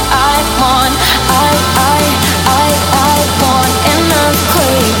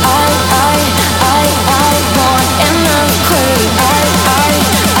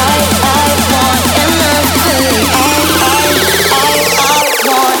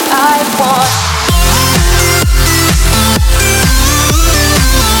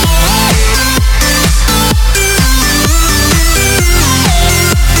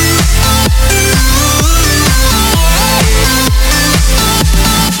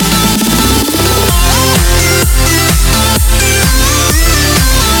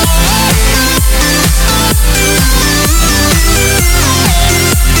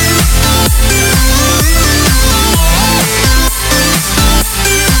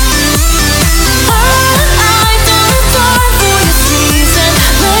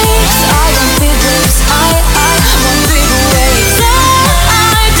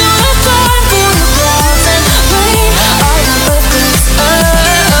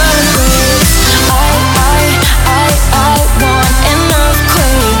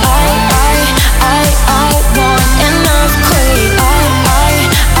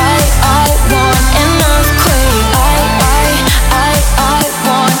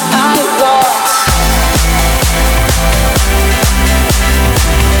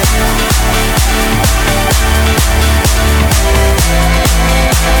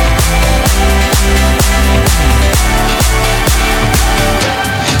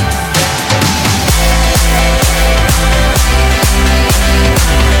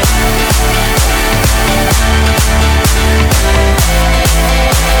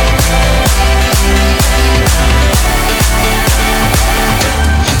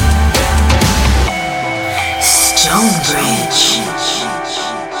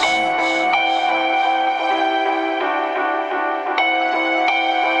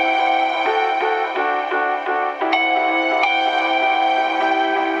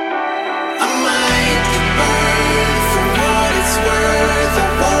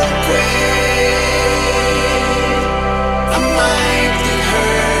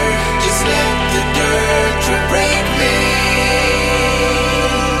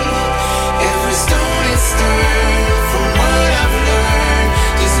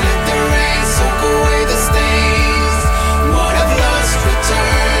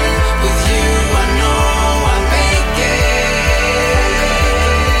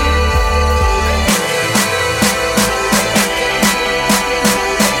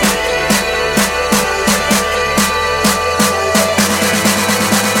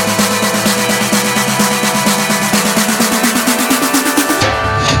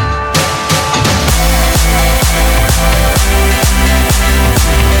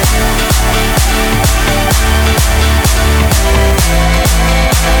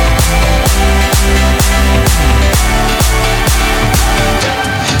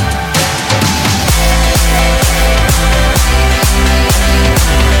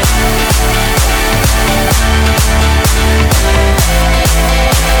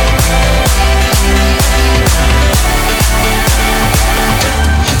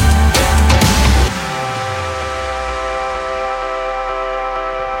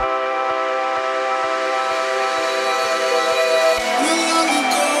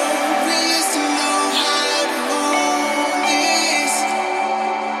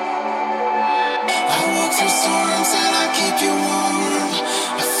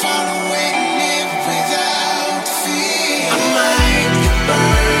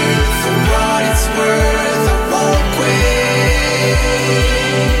worth, I won't quit.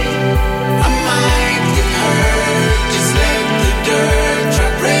 I might get hurt, just let the dirt try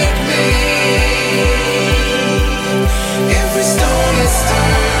break me. Every stone is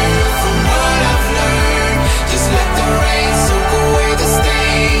turned from what I've learned. Just let the rain soak away the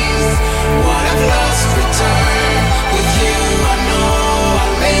stains. What I've lost return. With you I know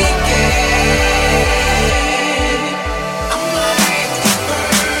I'll make it. I might get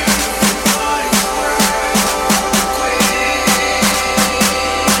burned for what it's worth, I won't quit.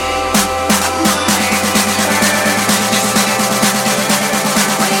 I might get hurt, just let the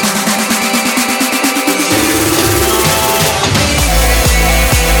dirt break me. With you I know I'll make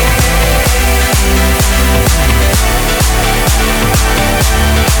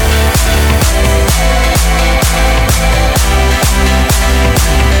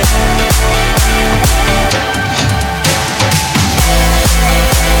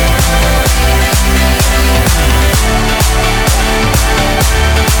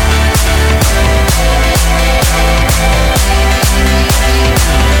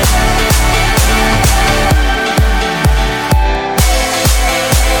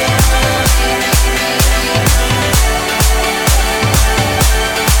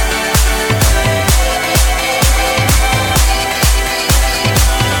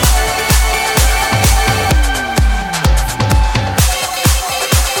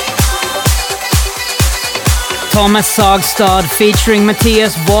Thomas Sagstad featuring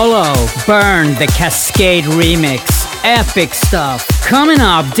Matthias Vollo, Burn, the Cascade remix. Epic stuff. Coming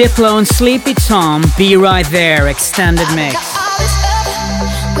up, Diplo and Sleepy Tom, Be Right There, extended mix.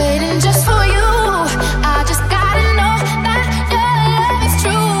 Waiting just for you. I just gotta know that your love is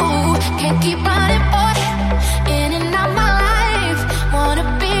true. Can't keep running, boy, in and out my life. Wanna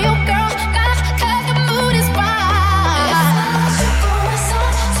be your girl, cause the mood is right.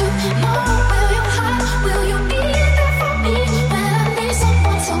 Will you hide? Will you be there for me when I need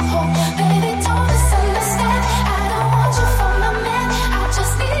someone to hold? Baby, don't misunderstand. I don't want you for my man. I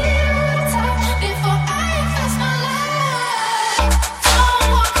just need a little time before I invest my life.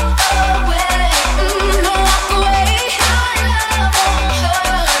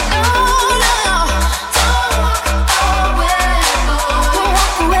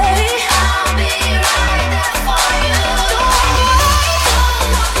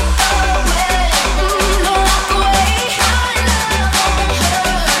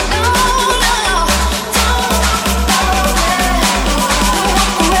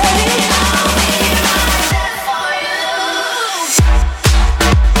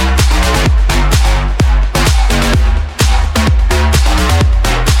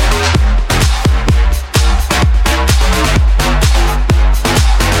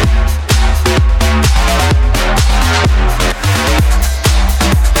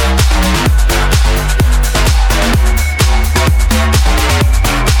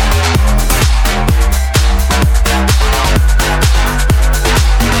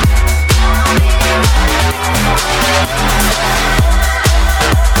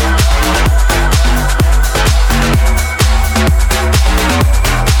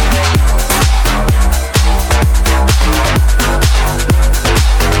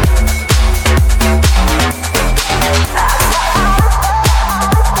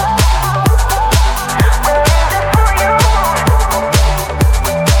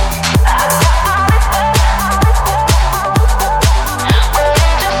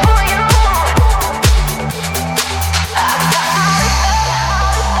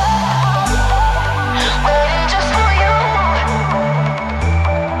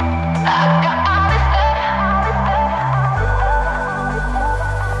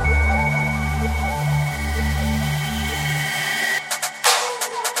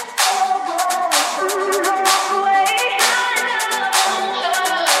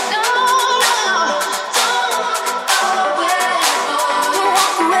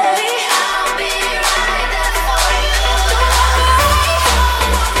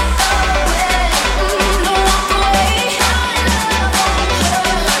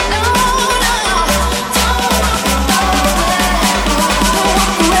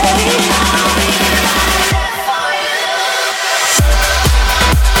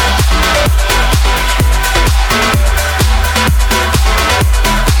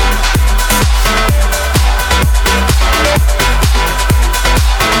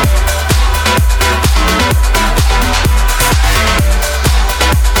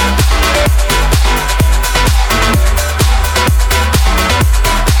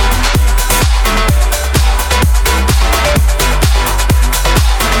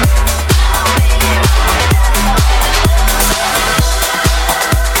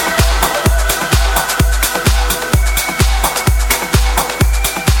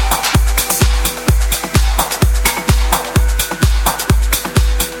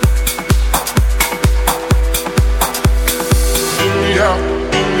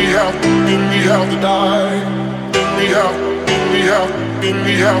 have to die. We have to die.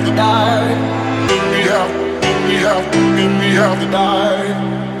 We have to die. We have to die.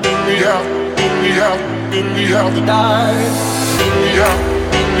 We have to die. We have to die. We have to die.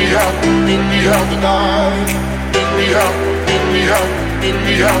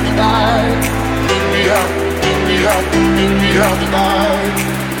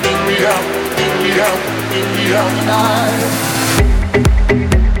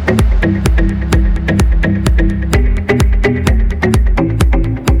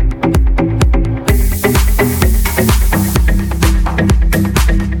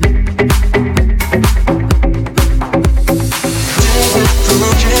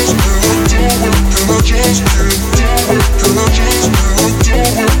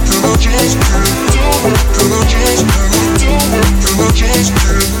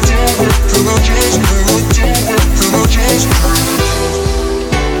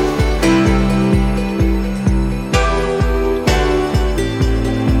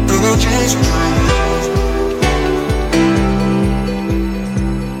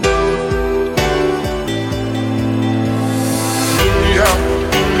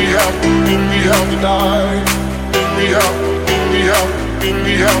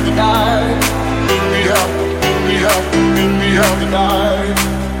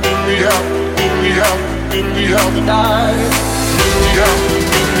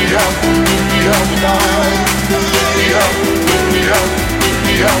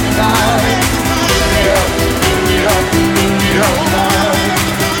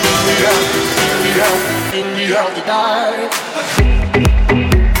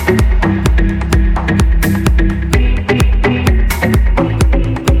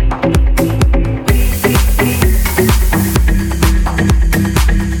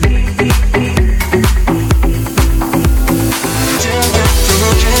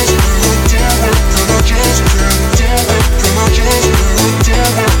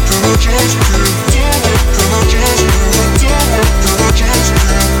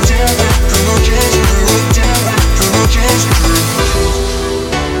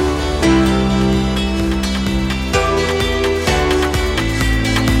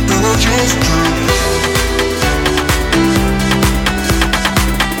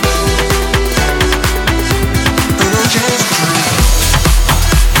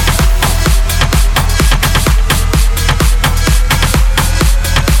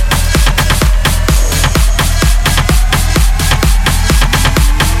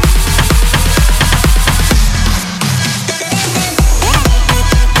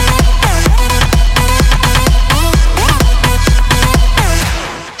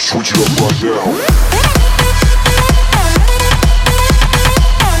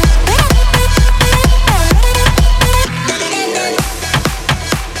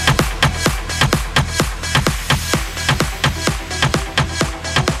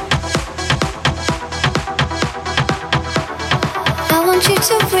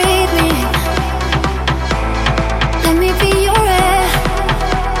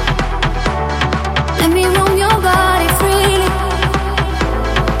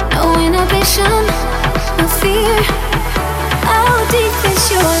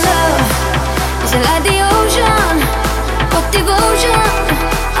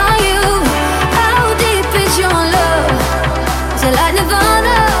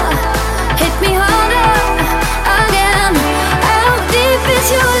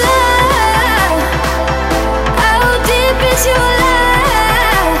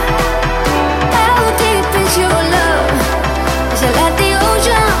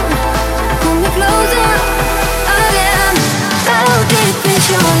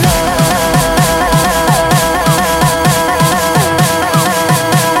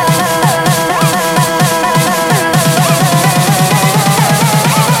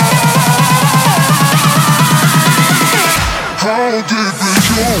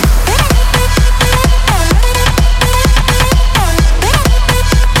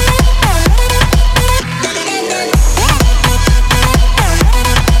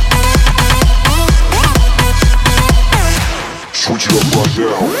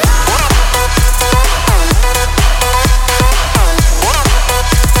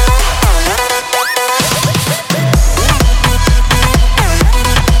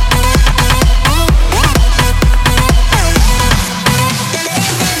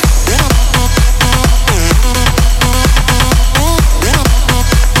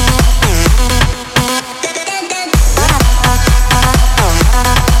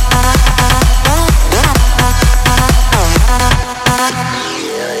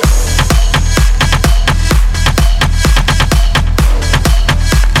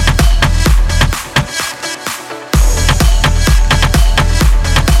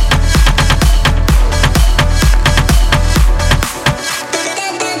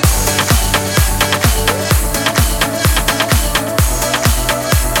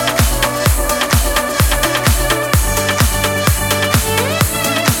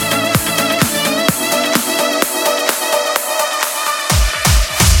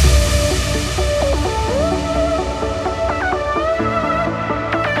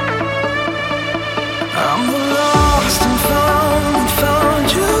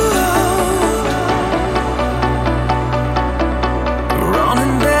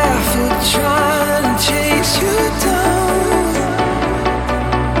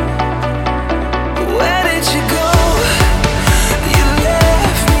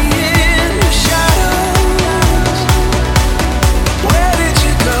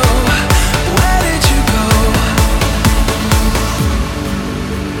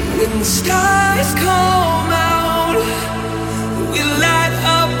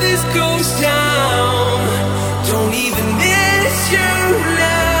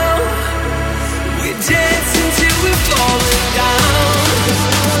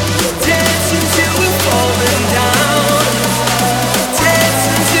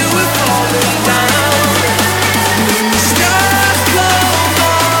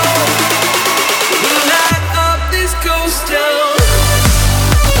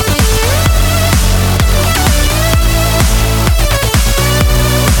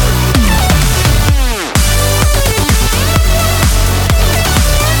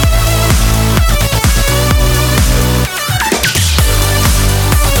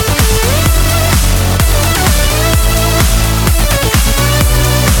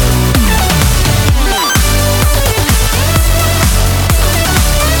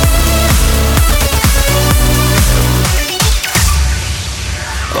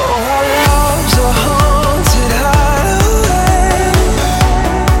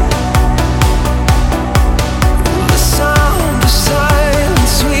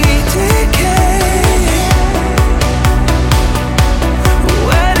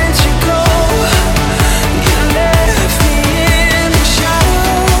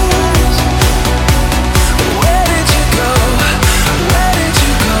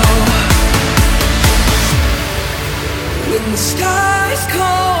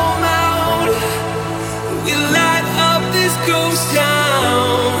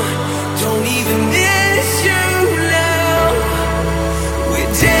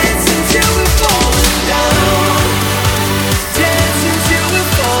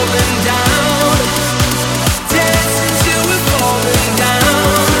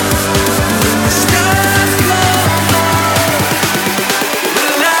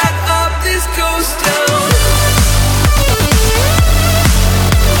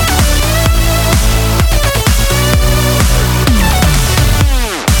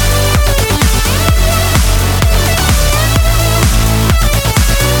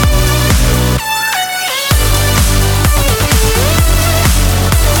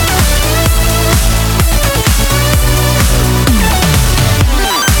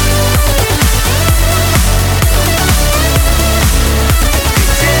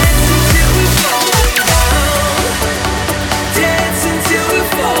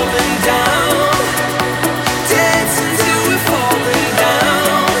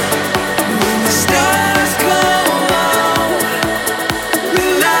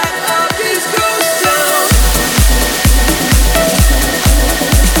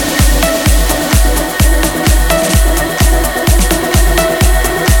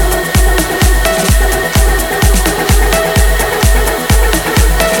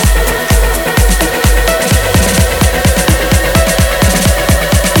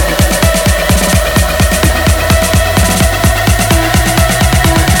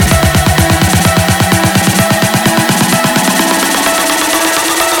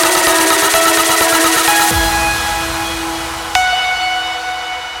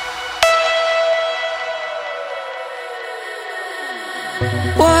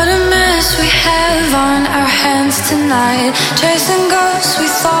 tonight, chasing ghosts we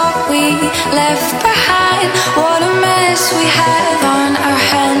thought we left behind. What a mess we have on our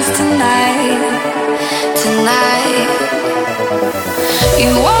hands tonight. Tonight,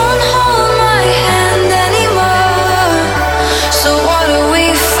 you won't hold my hand anymore. So what are we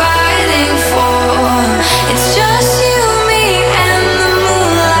fighting for? It's just you, me, and the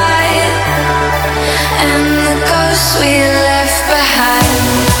moonlight, and the ghosts we left behind.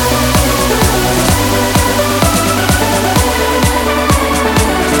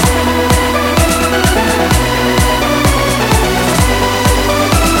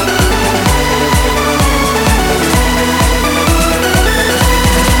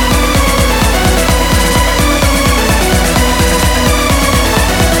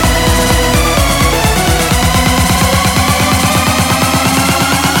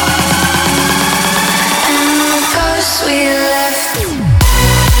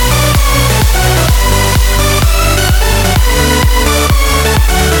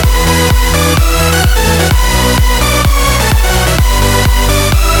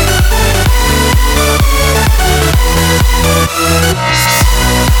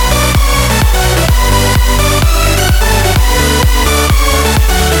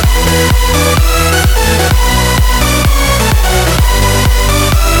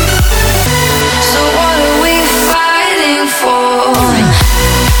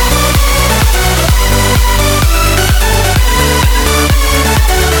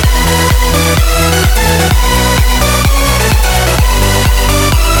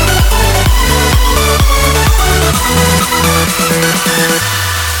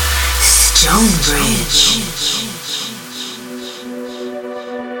 StoneBridge.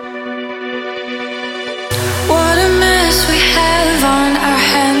 What a mess we have on our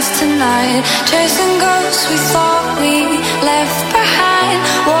hands tonight, chasing ghosts we thought we left behind.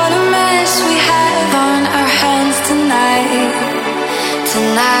 What a mess we have on our hands tonight.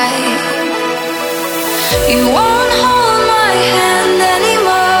 Tonight, you won't hold my hand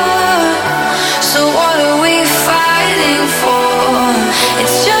anymore. So what are we fighting for?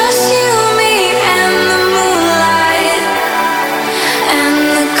 It's just you, me, and the moonlight, and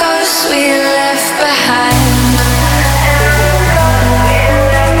the ghosts we left behind.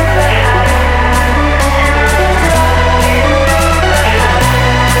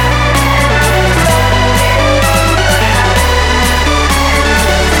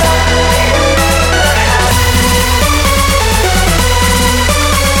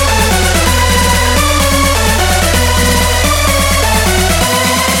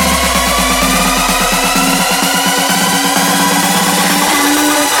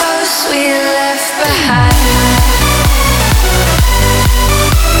 We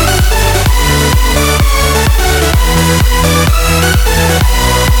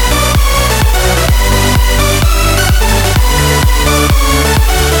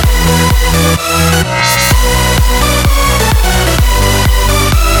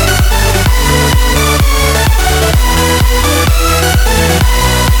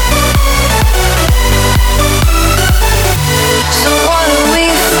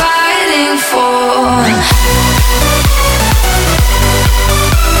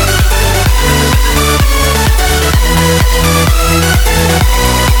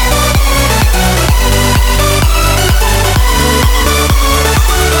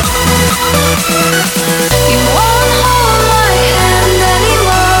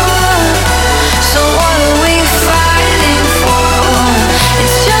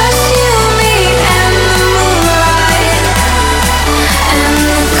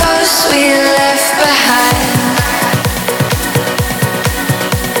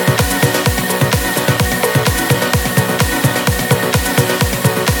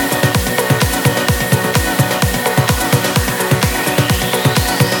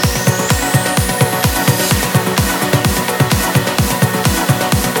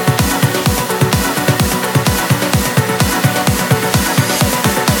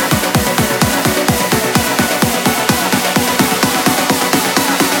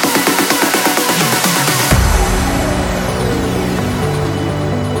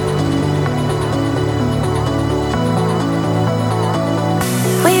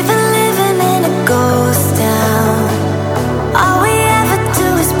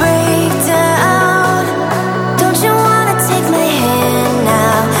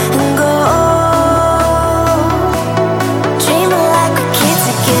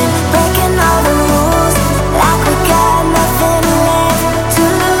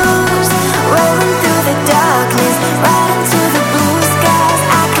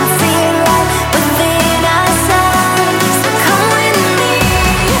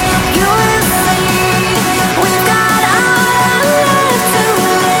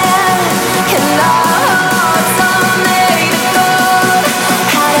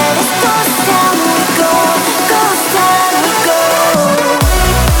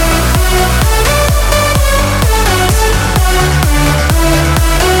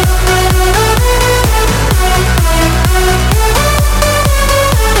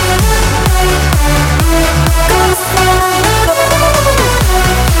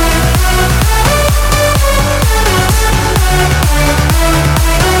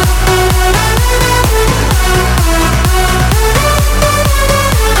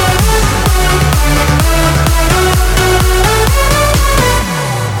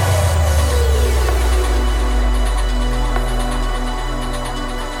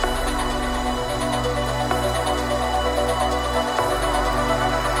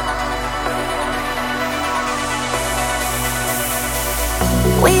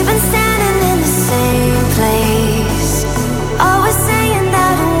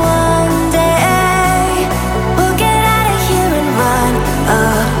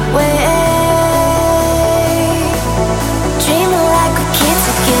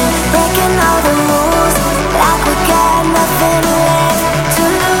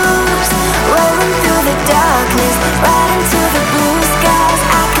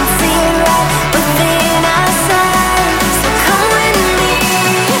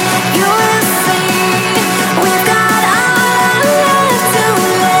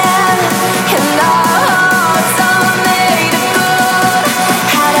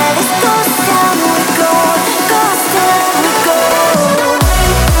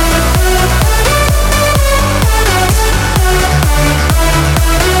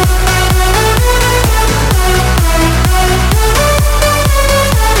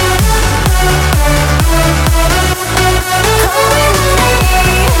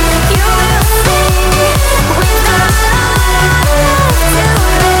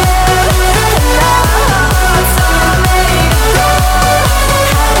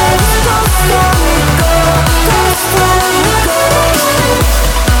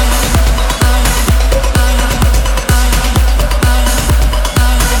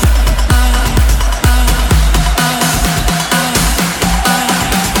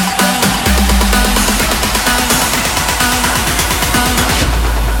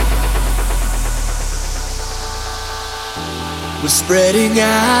spreading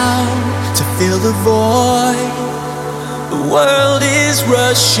out to fill the void. The world is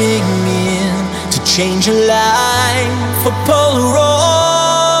rushing in to change a life. A Polaroid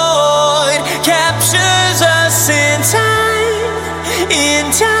captures us in time,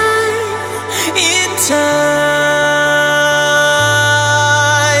 in time, in time.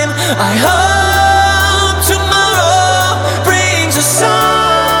 I hope tomorrow brings a symphony.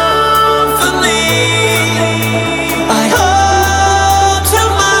 I hope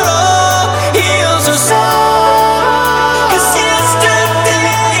tomorrow heals us all. 'Cause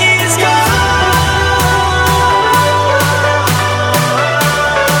yesterday is gone.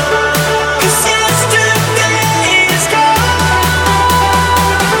 'Cause yesterday is gone.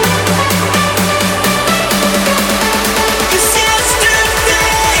 'Cause yesterday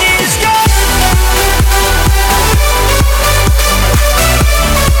is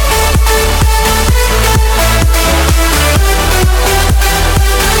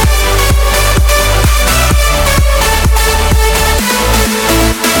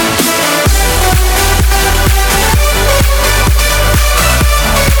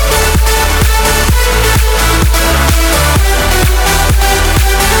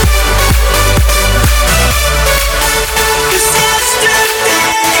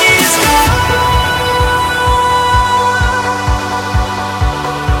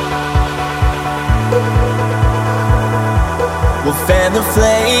we'll fan the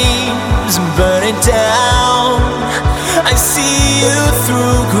flames and burn it down. I see you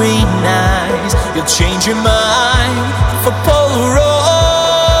through green eyes. You'll change your mind. For Polaroid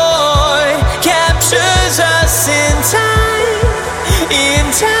captures us in time, in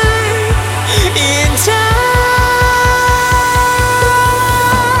time, in time.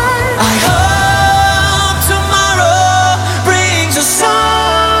 I hope tomorrow brings a symphony.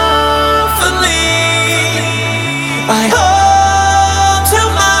 I hope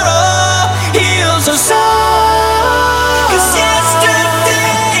tomorrow heals us all. 'Cause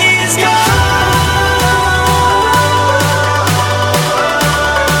yesterday is gone.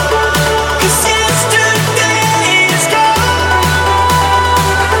 'Cause yesterday is gone.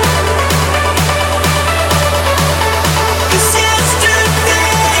 'Cause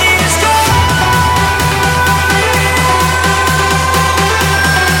yesterday is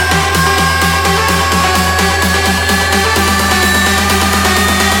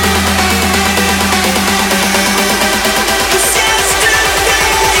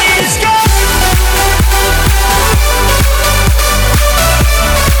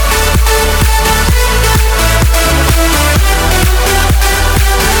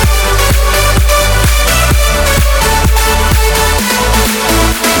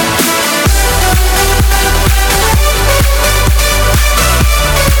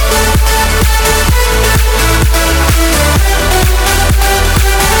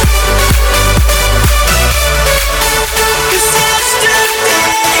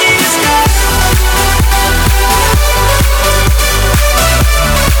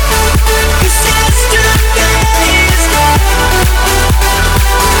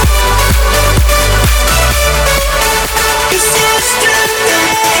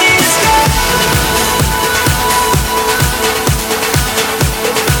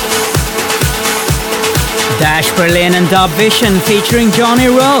Dash Berlin and Dub Vision featuring Johnny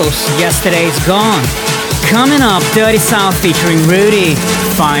Rose, Yesterday's Gone. Coming up, Dirty South featuring Rudy,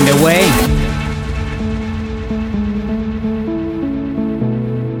 Find a Way.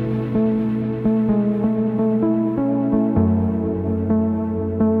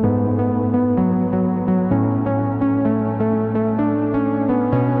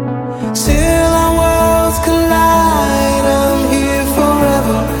 Till our worlds collide, I'm here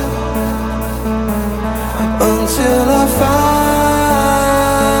forever until I find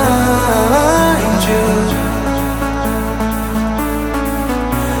you.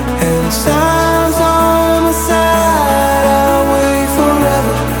 And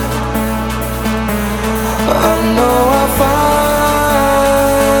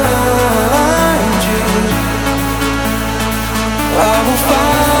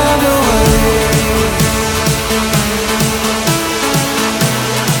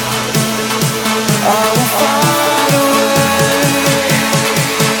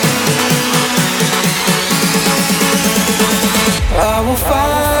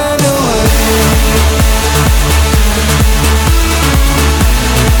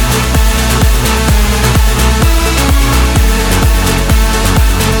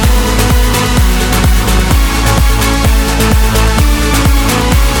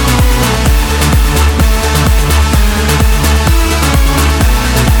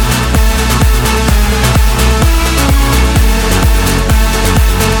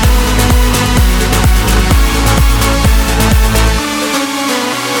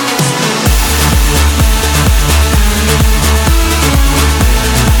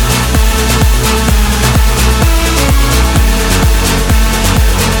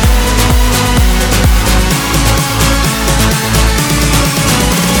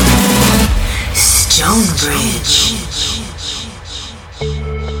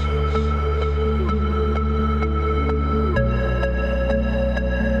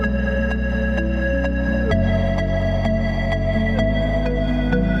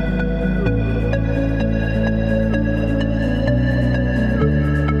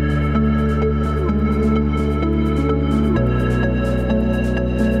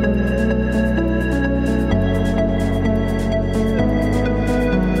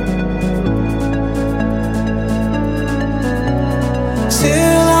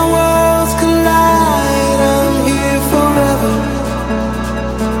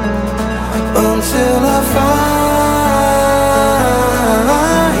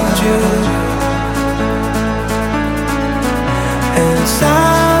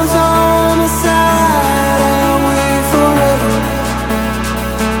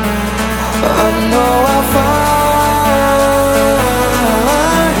know I'll find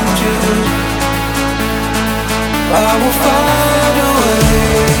you. I will find a way.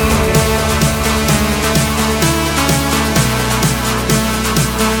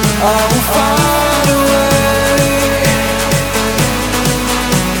 I will find a way.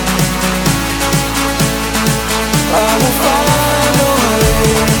 I will find a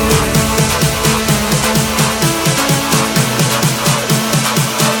way.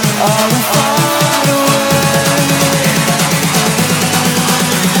 I will find a way.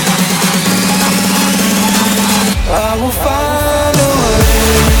 I will find a way.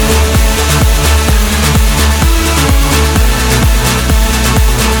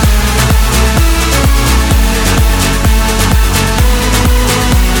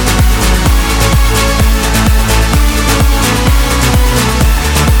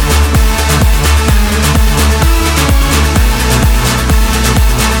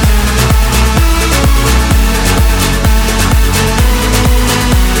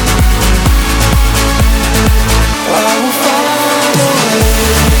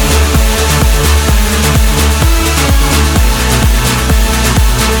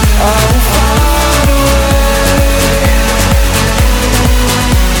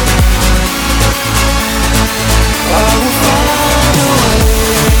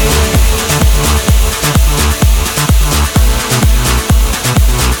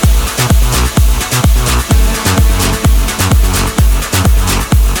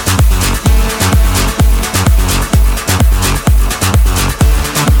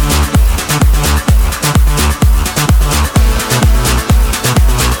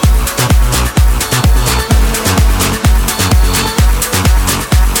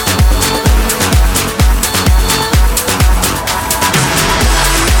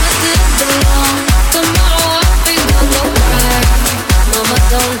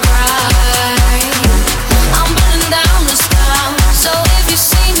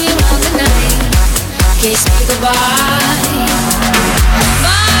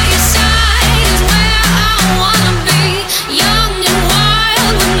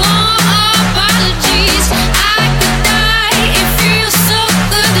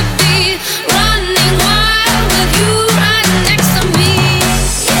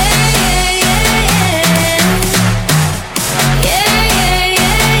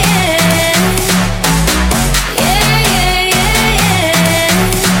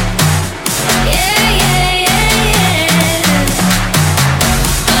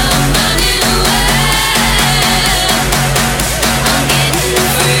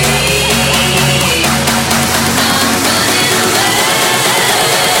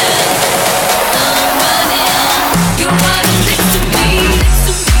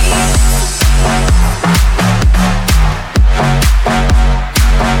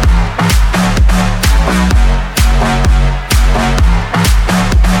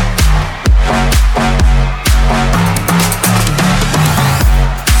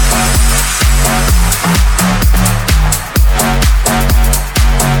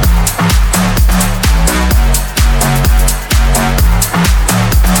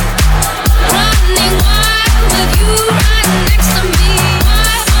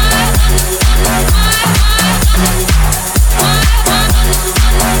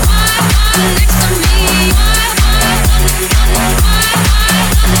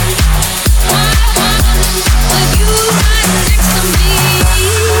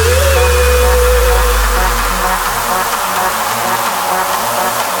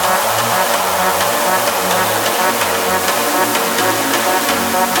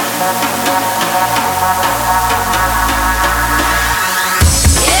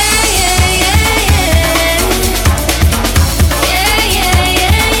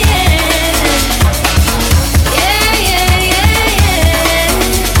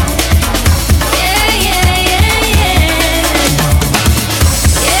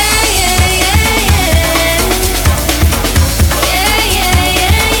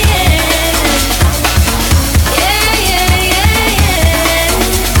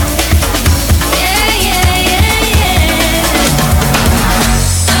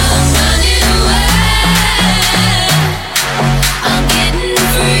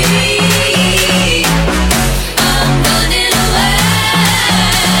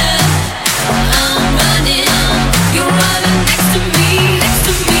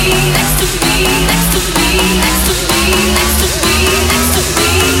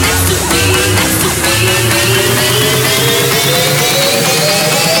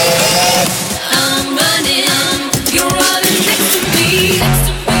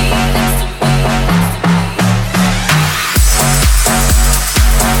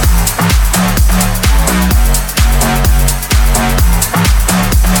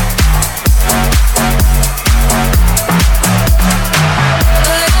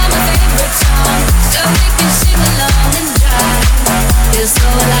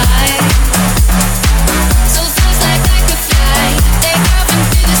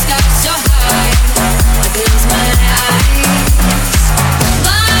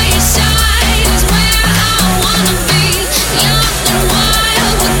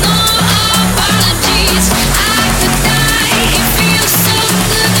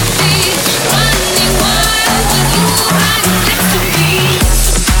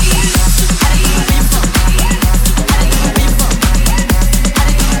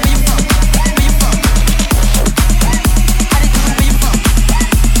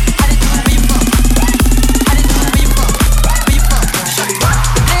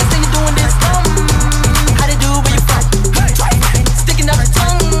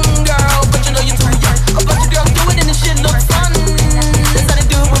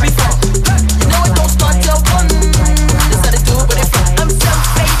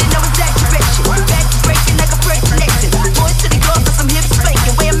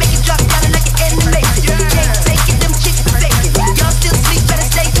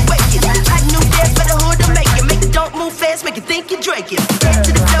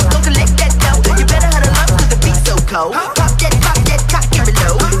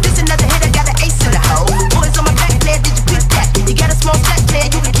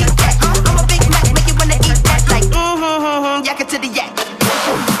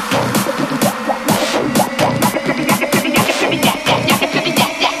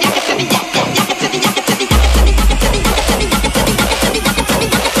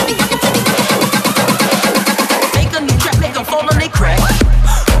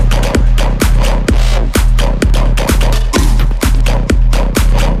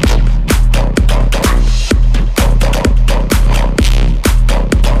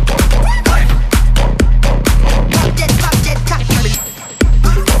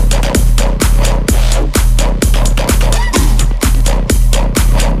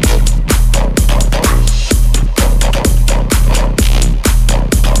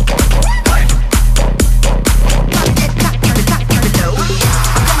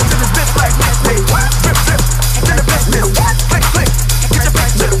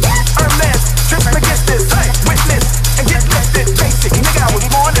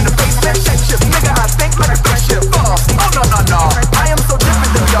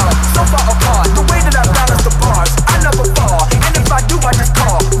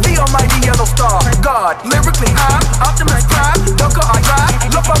 the almighty yellow star. God, lyrically I'm Optimus Prime. Dunker I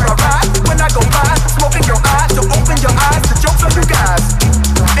ride, love I ride. When I go by, smoke in your eyes, so open your eyes to jokes on you guys.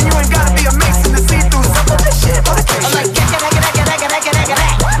 And you ain't gotta be a mason to see through some of this shit. I'm like,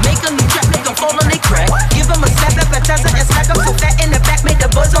 make 'em new trap, make 'em fall on they crack. Give 'em a slap, appetizer, and smack 'em so fat in the back, make the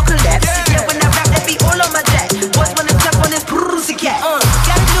buzz all collapse. Yeah, when I rap, that be all on my jack. Boys wanna tap on this bruisey cat.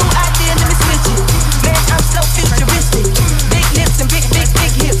 Got a new idea, let me switch it. Man, I'm so futuristic. Big lips and big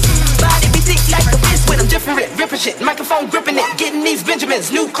hips. Body be thick like a bitch when I'm different. Ripping shit, microphone gripping it. Getting these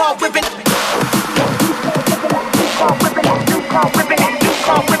Benjamins, new car whipping it. New car whipping it, new car whipping it, new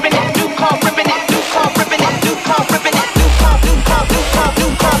car whipping it, new car whipping it, new car whipping it, new car whipping it, new car, new car, new car,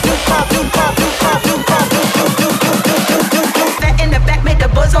 new car, new car, new car, new car, new car, new. That in the back made the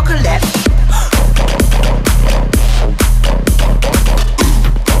buzz all collapse.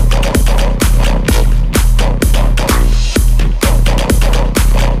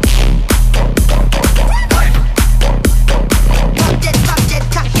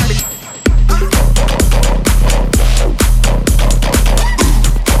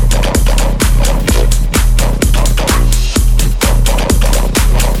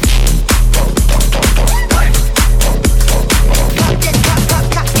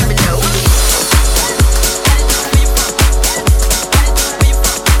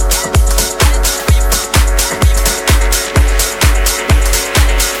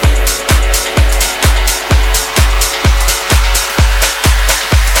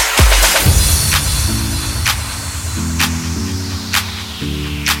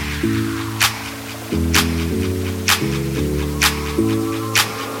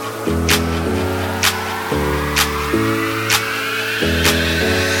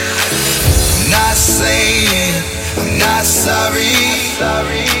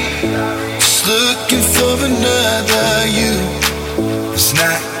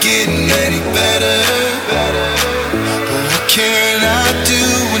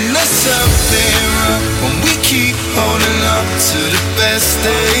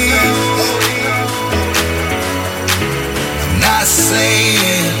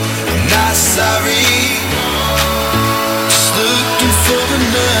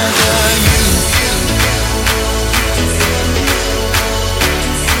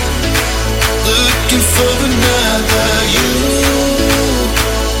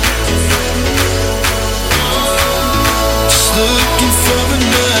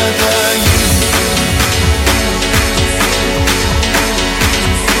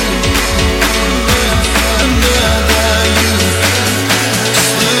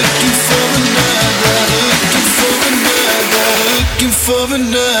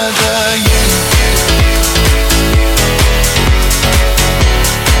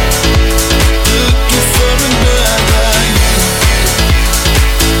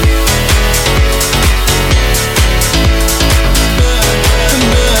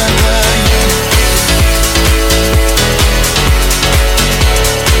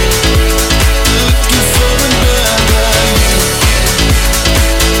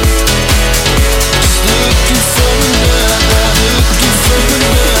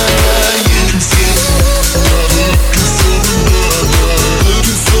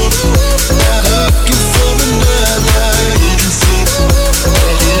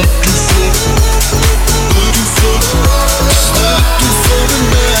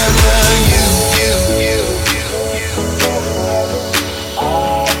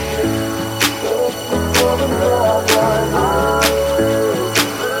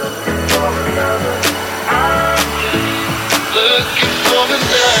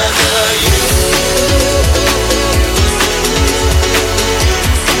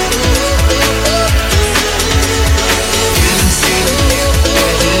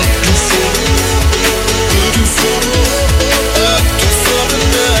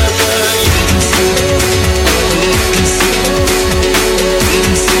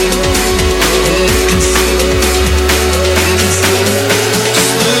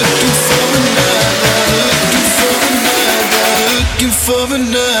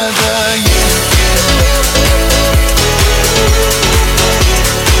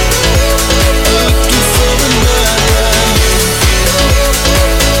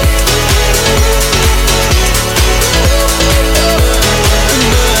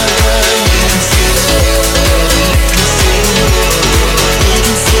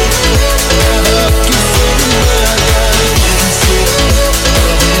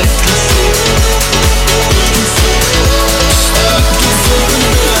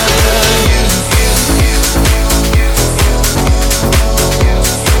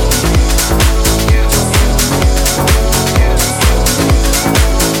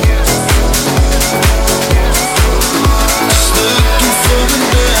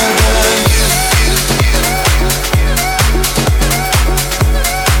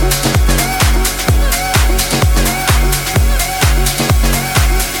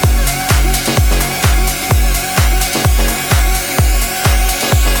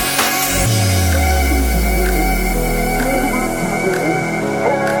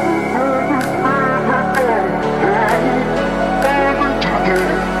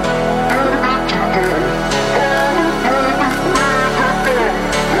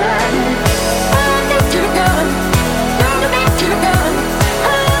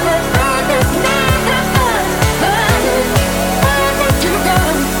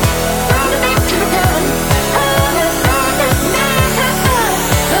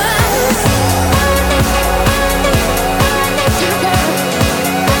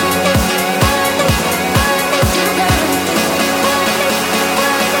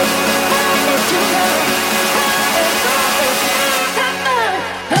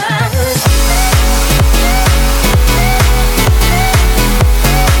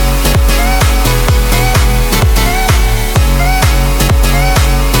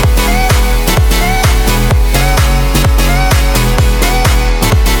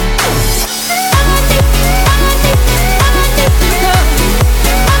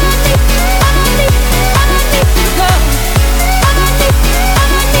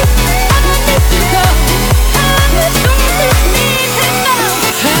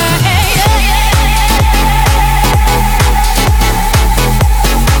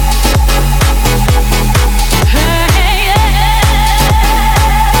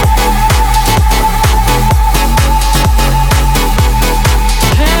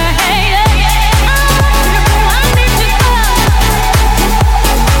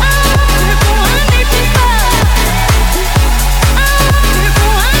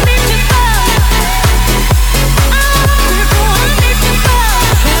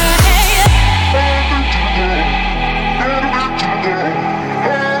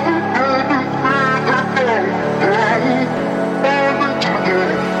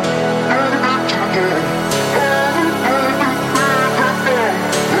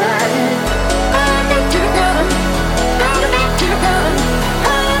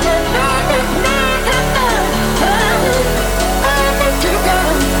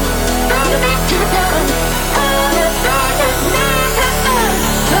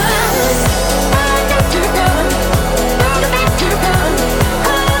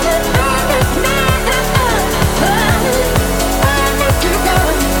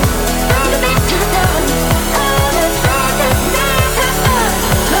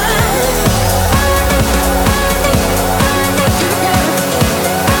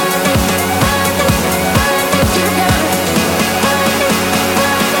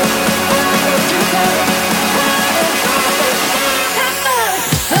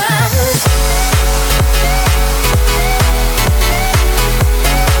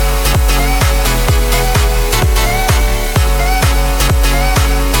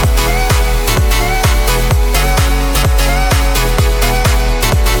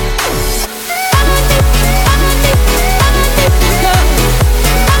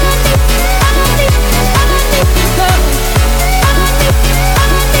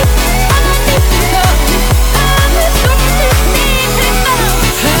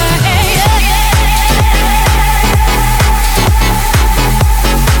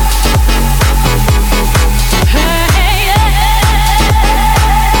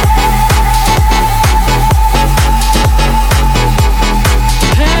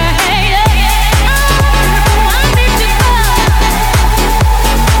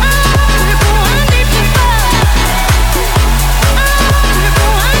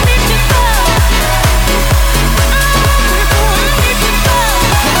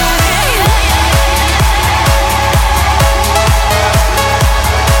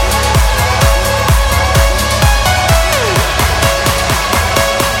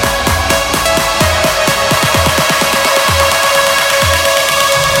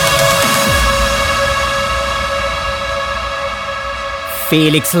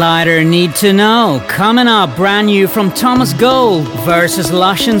 Felix Leiter, Need to Know. Coming up, brand new from Thomas Gold versus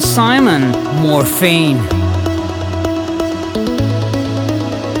Lush and Simon, Morphine.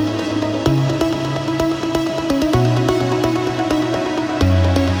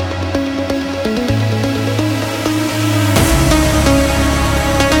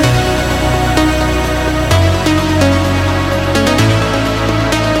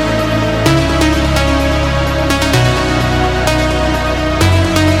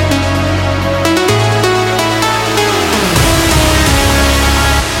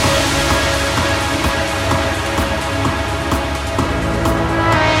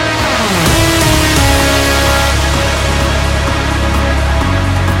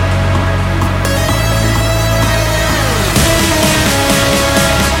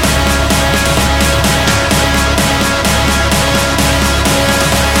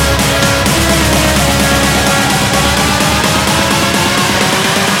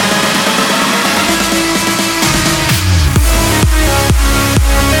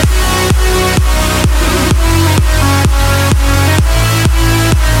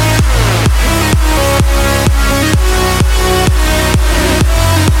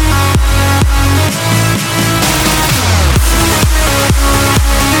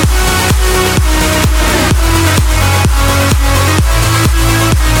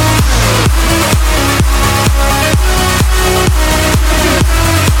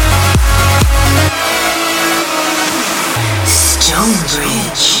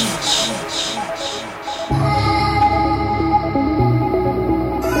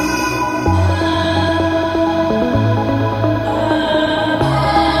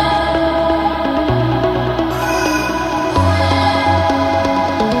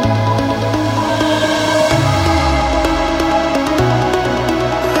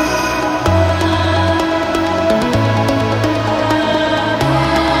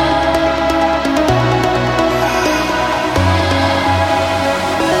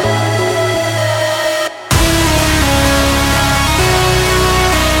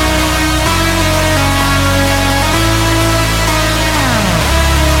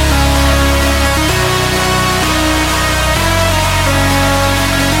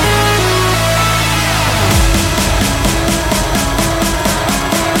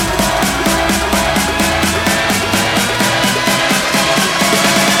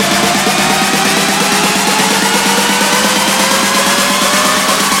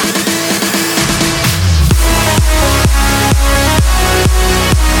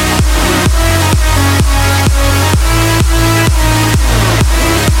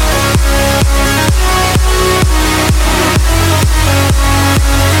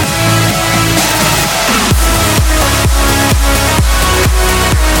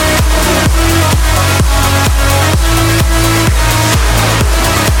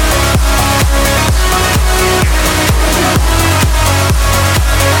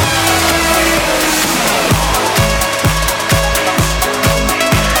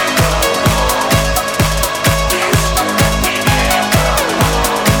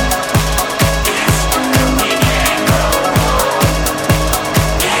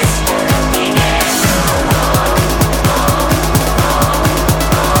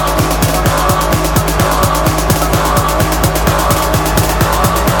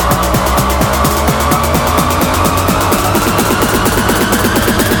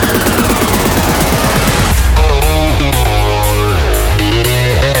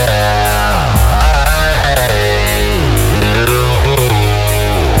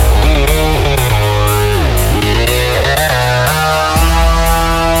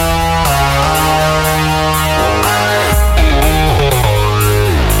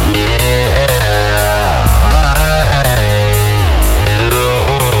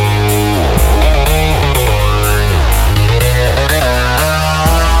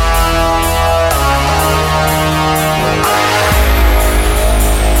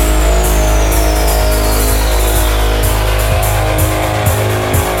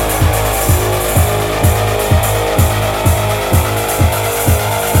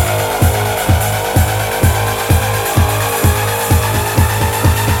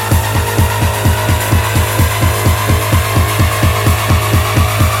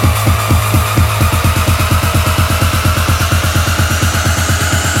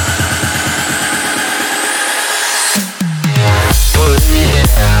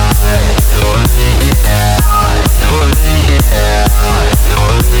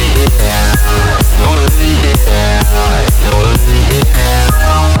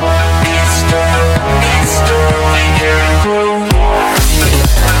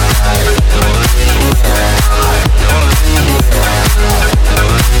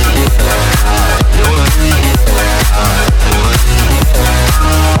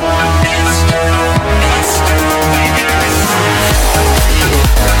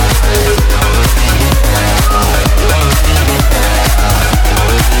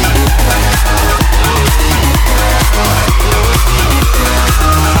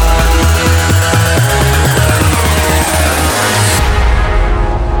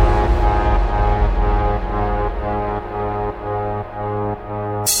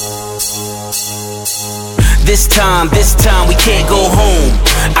 time we can't go home.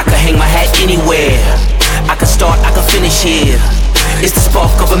 I could hang my hat anywhere. I could start, I could finish here. It's the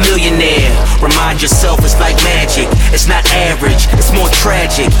spark of a millionaire. Remind yourself it's like magic. It's not average, it's more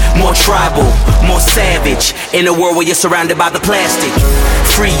tragic, more tribal, more savage. In a world where you're surrounded by the plastic.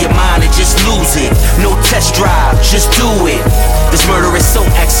 Free your mind and just lose it. No test drive, just do it. This murder is so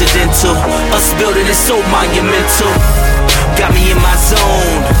accidental. Us building is so monumental. Got me in my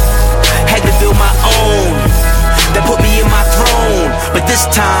zone. Had to build my own. That put me in my throne. But this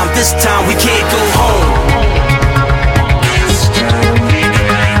time we can't go home.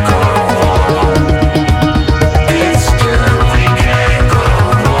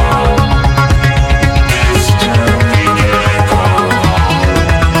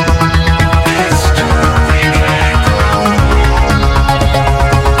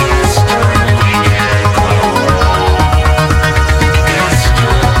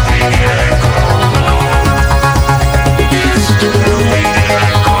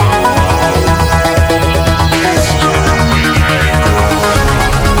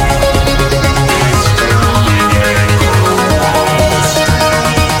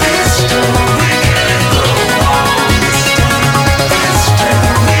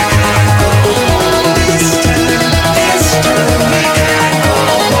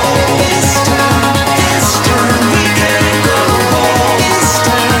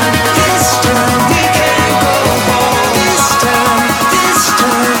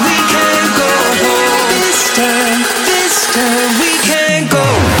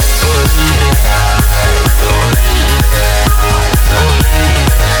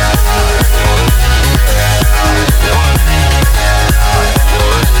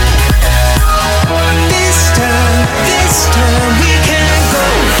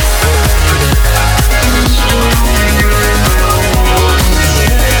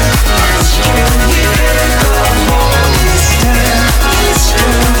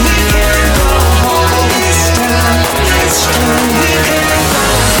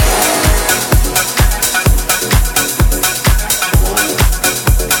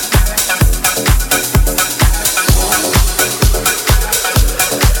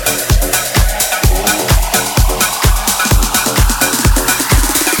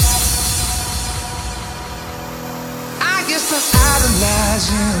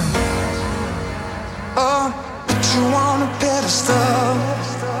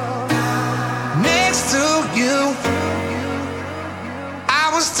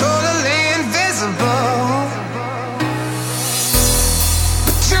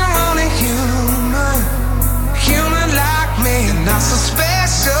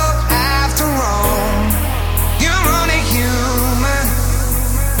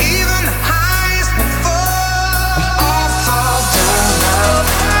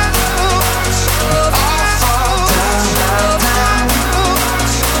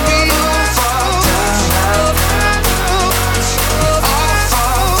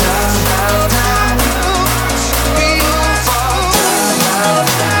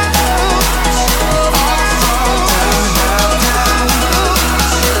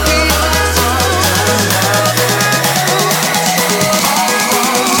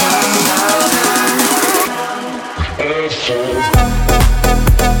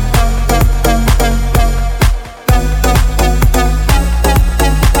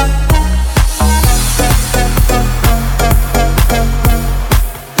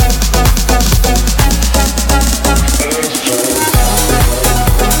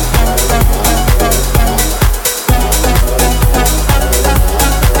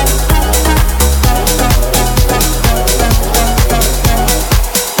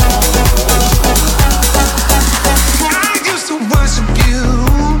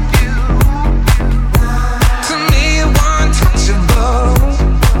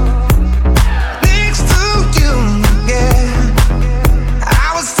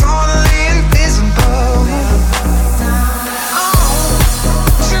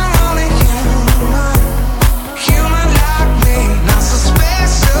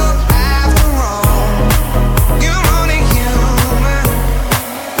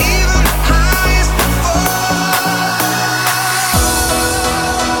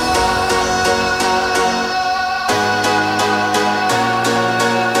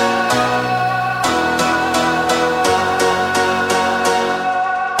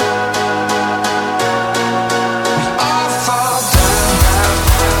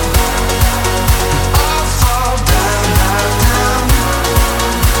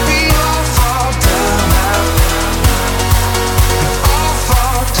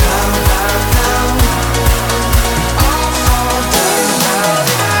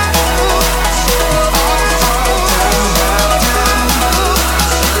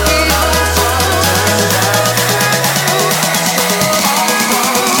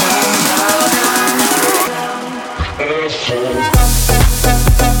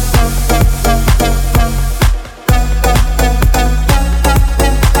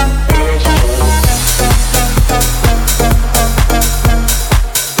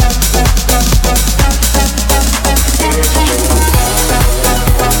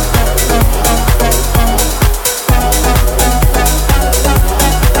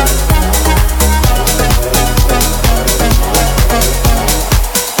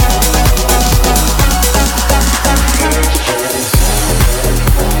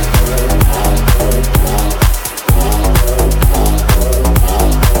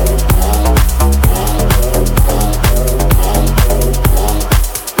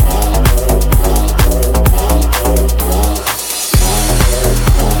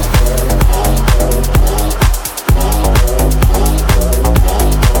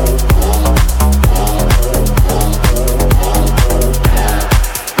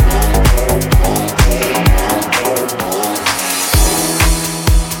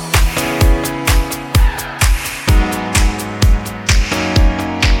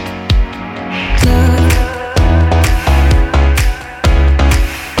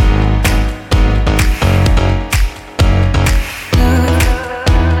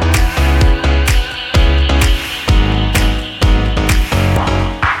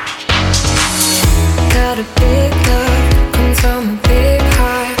 got a big love, comes from a big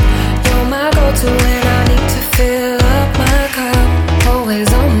heart. You're my go-to when I need to fill up my cup. Always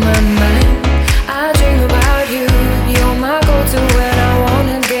on my mind, I dream about you. You're my go-to when I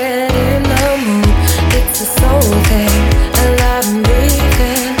wanna get in the mood. It's a soul thing, alive and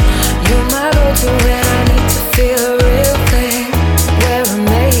breathing. You're my go-to when I need to feel a real thing. We're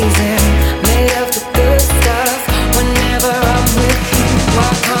amazing, made of the good stuff. Whenever I'm with you,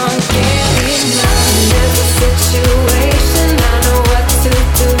 I can't get enough. There's a situation, I know what to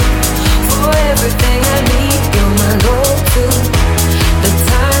do. For everything I need, you're my go-to. The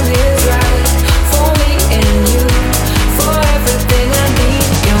time is right for me and you. For everything I need,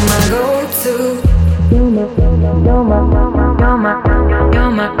 you're my go-to. You're my, you're my, you're my, you're my, you're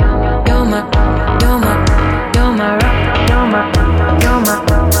my, you're my, you're my rock, you're my, you're my,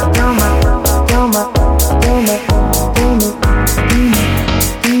 you're my, you're my, you're my,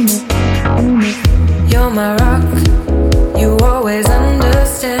 you're my rock. You always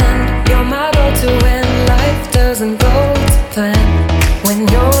understand. You're my go-to when life doesn't go to plan. When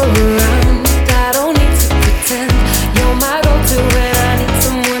you're around, I don't need to pretend. You're my go-to when I need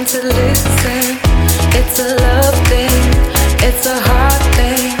someone to listen. It's a love thing, it's a heart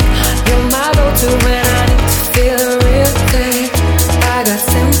thing. You're my go-to when I need to feel a real thing. I got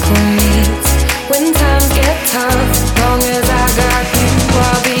simple needs when times get tough. Long as I got you,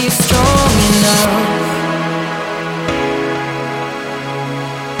 I'll be strong enough.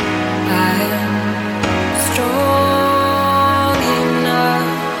 I am strong enough.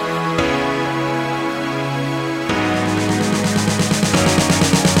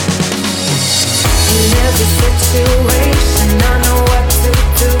 In every situation, I know what to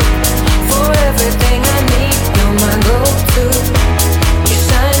do. For everything I need, you're my go-to. You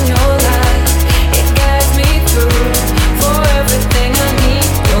shine your light, it guides me through. For everything I need,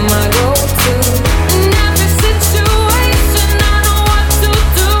 you're my go-to. In every situation, I know what to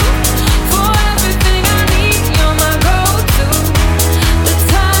do. For everything I need, you're my go-to. The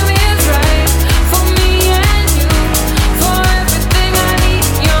time is right for me and you. For everything I need,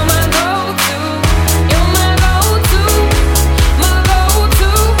 you're my go-to. You're my go-to, my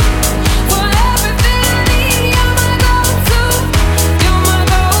go-to. For everything I need, you're my go-to. You're my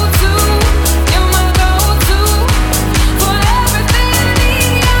go-to, you're my go-to. For everything I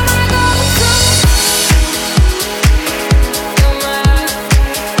need, you're my go-to. You're my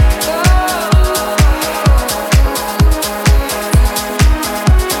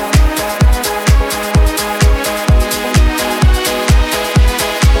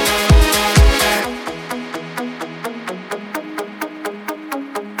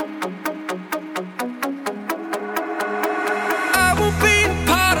I won't be a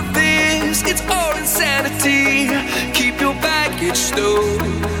part of this, it's all insanity. Keep your baggage stowed.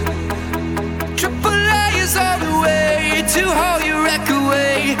 Triple layers all the way to haul your wreck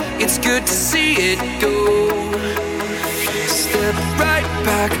away. It's good to see it go. Step right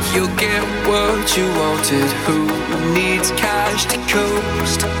back, you'll get what you wanted. Who needs cash to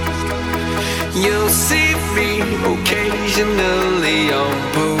coast? You'll see me occasionally on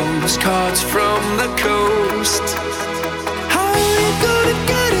postcards from the coast. How are you gonna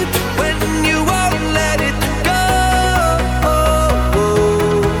get it when you won't let it go?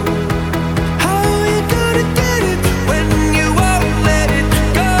 How are you gonna get it when you won't let it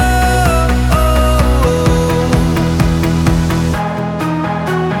go?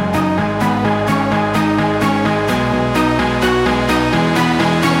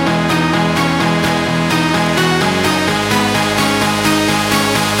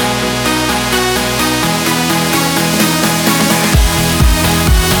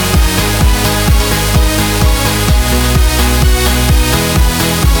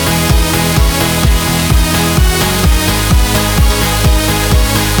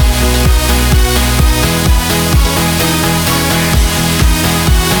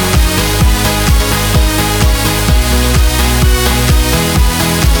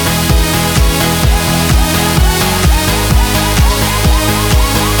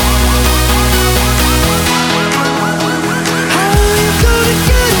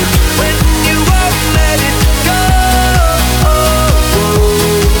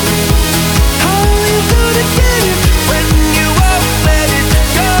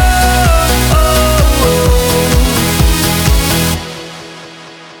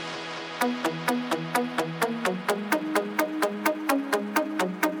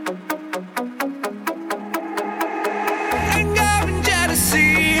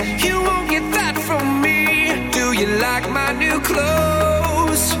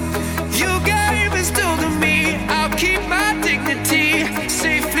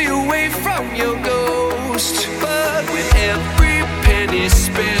 from your goal.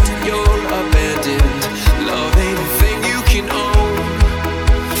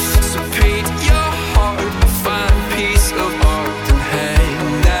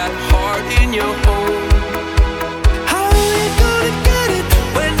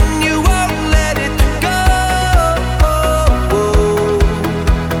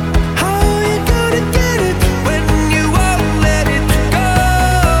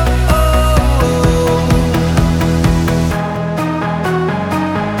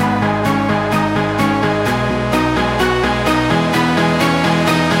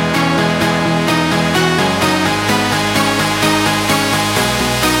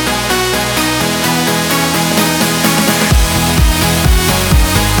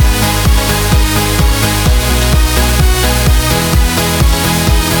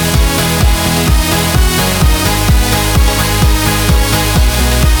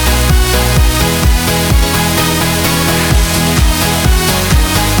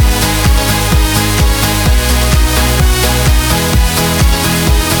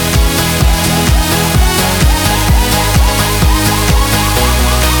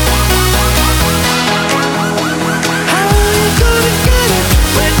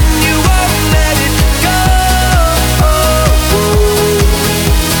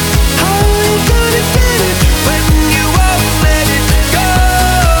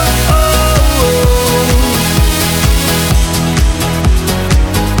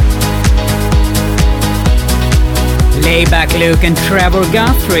 Playback Luke and Trevor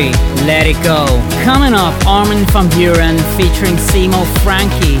Guthrie, Let It Go. Coming up, Armin van Buuren featuring Simo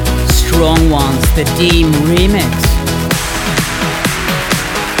Frankie, Strong Ones, the Deem remix.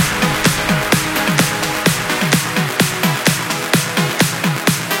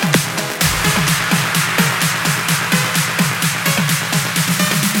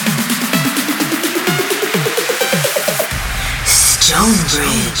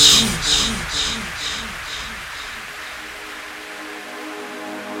 StoneBridge.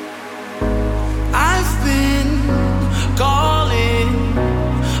 I've been calling.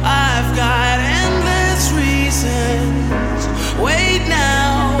 I've got endless reasons. Wait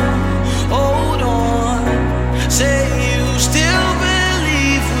now, hold on. Say you still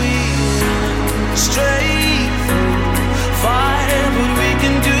believe we stray fire, but we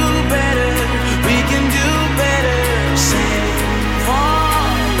can do better. We can do better. Say for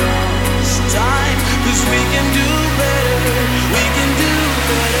us time, 'cause we can do better. We can do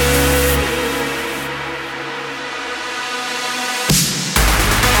better.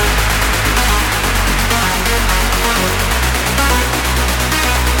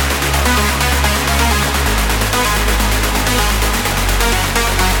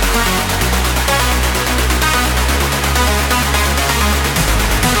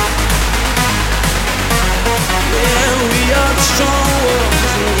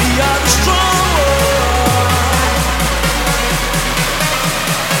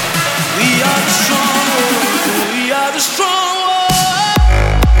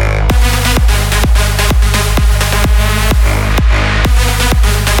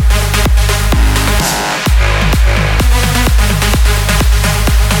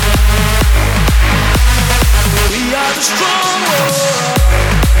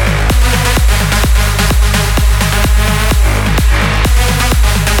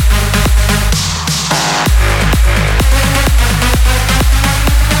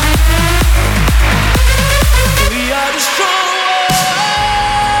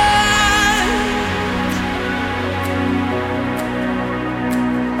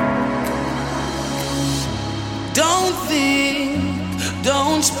 Don't think,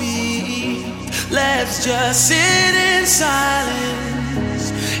 don't speak. Let's just sit in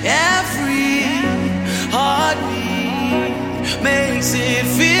silence. Every heartbeat makes it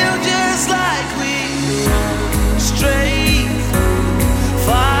feel just like we stray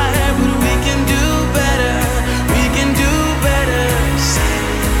fire, but we can do better. We can do better.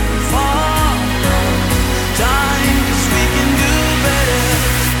 Save for time, 'cause we can do better.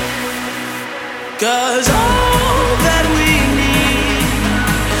 'Cause all that we need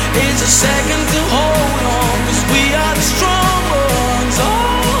is a second to hold on, 'cause we are the strong.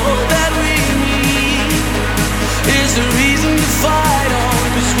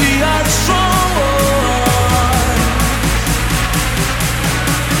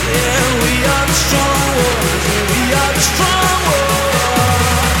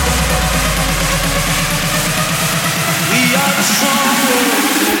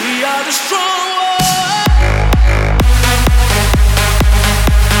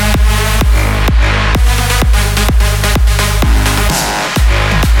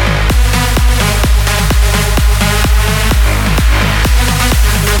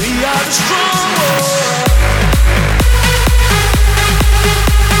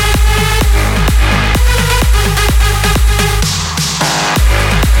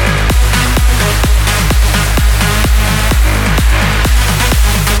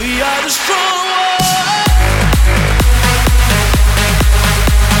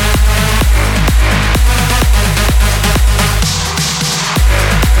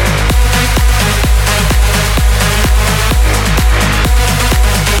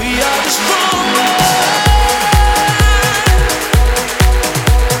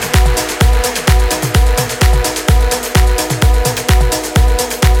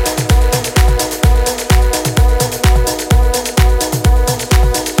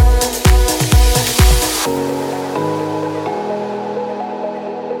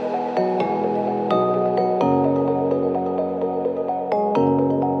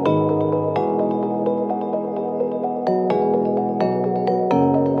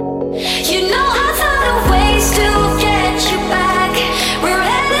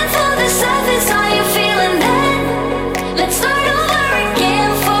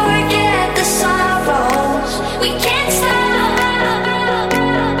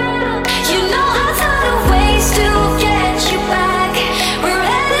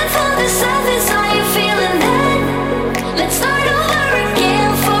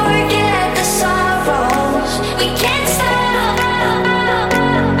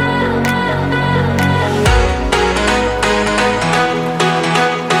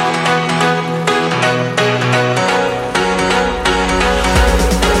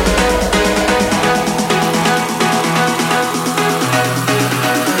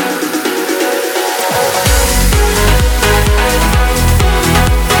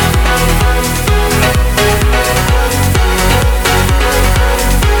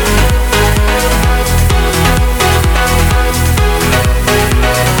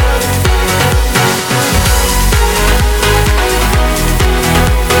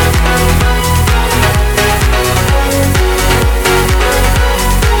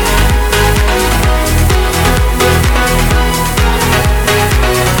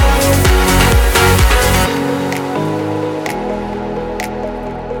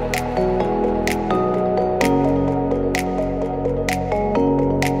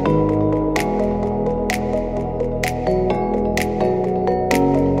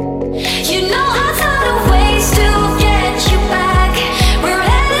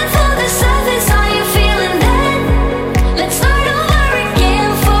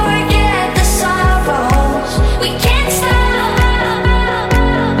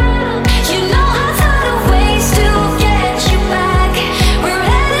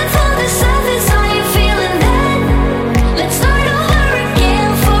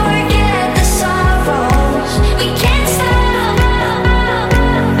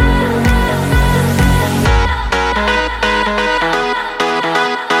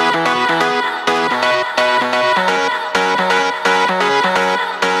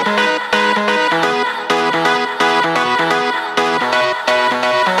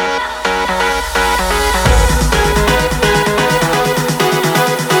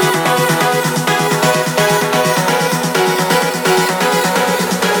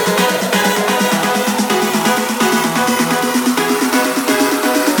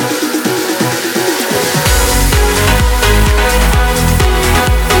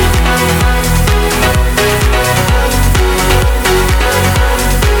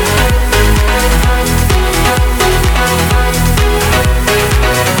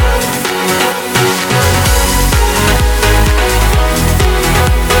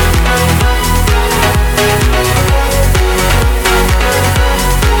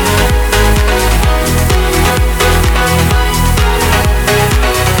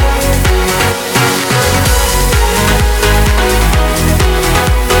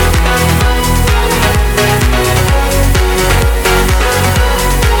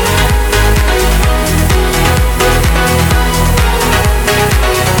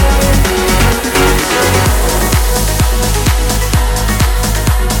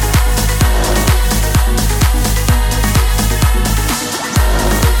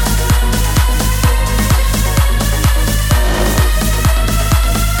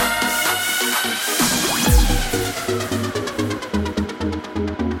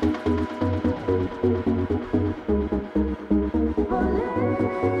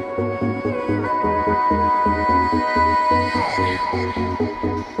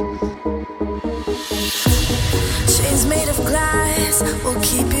 Chains made of glass will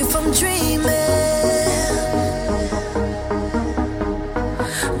keep you from dreaming.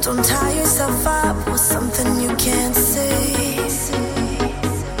 Don't tie yourself up with something you can't see.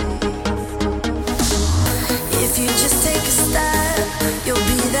 If you just take a step, you'll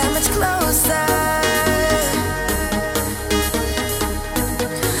be that much closer.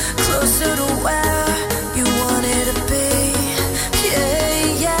 Closer to where you wanted to be. Yeah,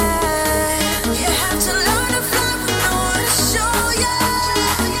 yeah. You have to learn to fly with no one to show you.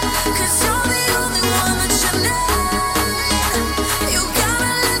 'Cause you're the only one that you need. You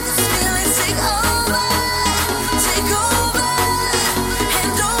gotta let this feeling take over. Take over,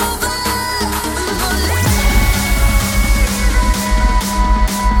 hand over, believe.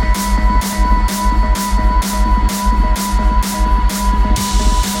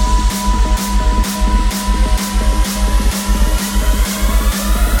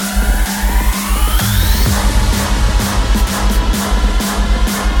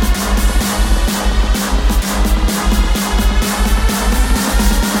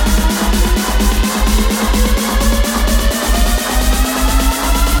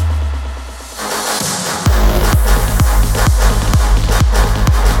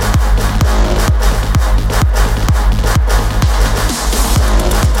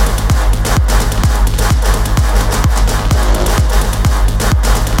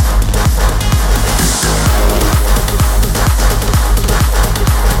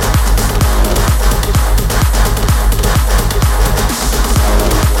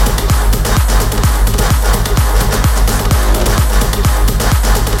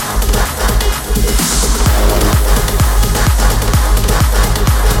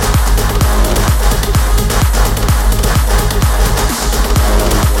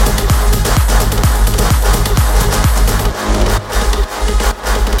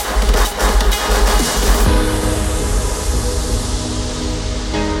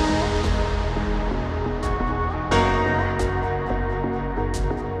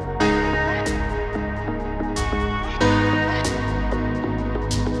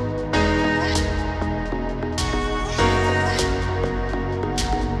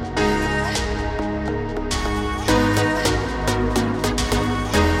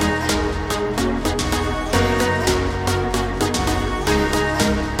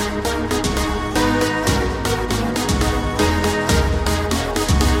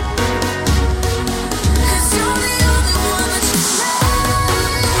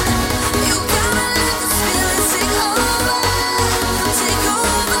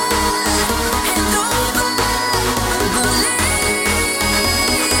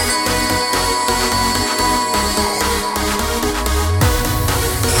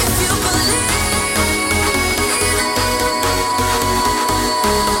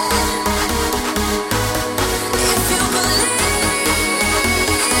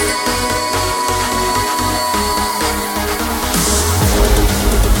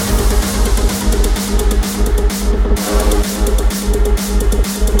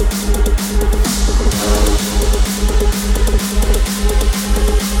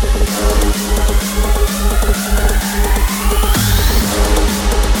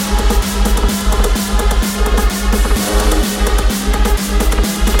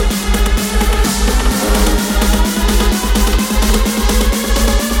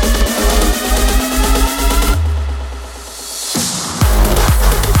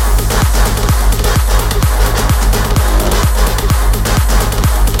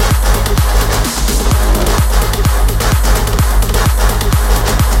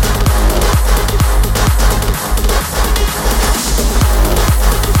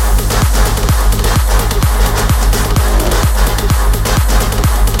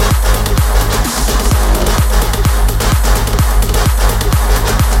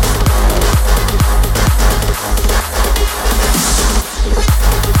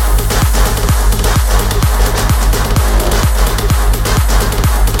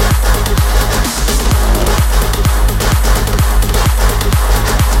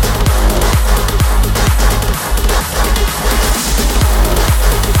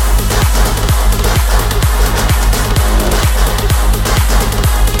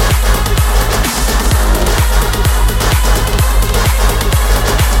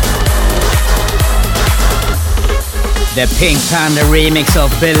 The Pink Panda remix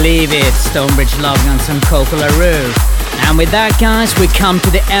of Believe It, StoneBridge loving on some Coco LaRue. And with that, guys, we come to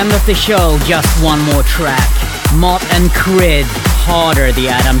the end of the show. Just one more track. Mott and Crid, Harder, the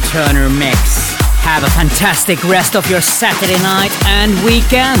Adam Turner mix. Have a fantastic rest of your Saturday night and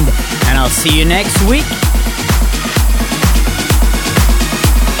weekend, and I'll see you next week.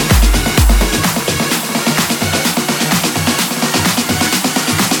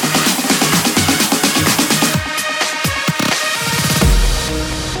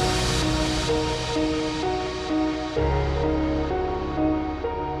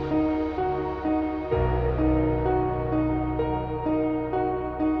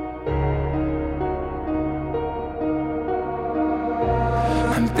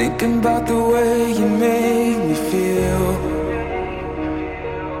 Thinking about the way you made me feel,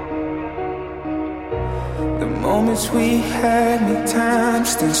 the moments we had make time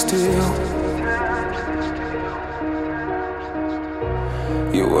stand still.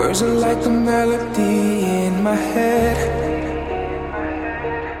 Your words are like a melody in my head.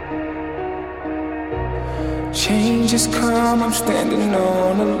 Change has come, I'm standing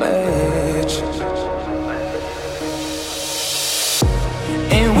on a ledge.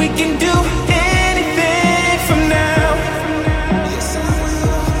 And we can do anything from now.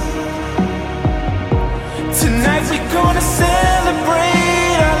 Tonight we're gonna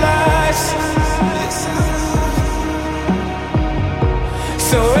celebrate our lives.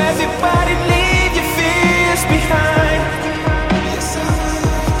 So everybody leave your fears behind.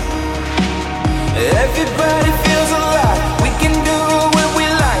 Everybody feels alive. We can do what we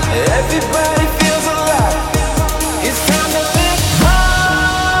like. Everybody feels alive. It's time to live.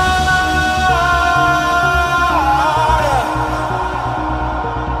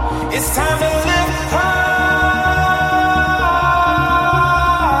 It's time to live harder.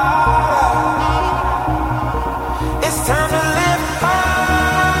 It's time to live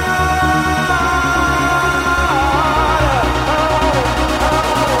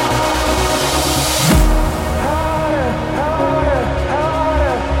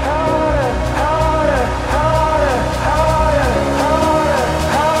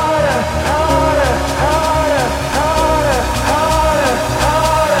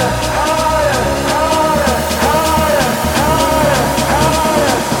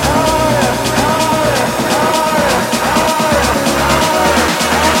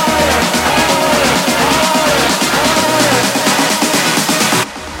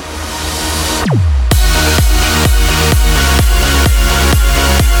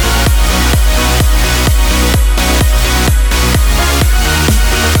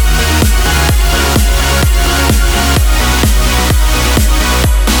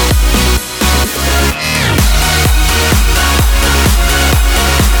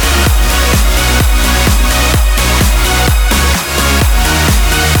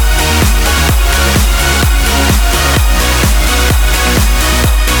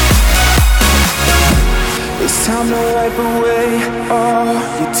time to wipe away all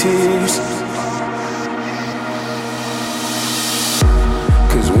your tears.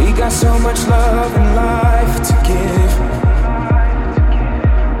 'Cause we got so much love and life to give.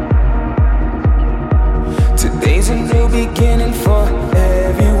 Today's a new beginning for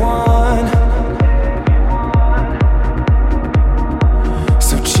everyone.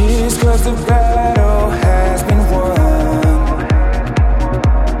 So cheers, 'cause the bad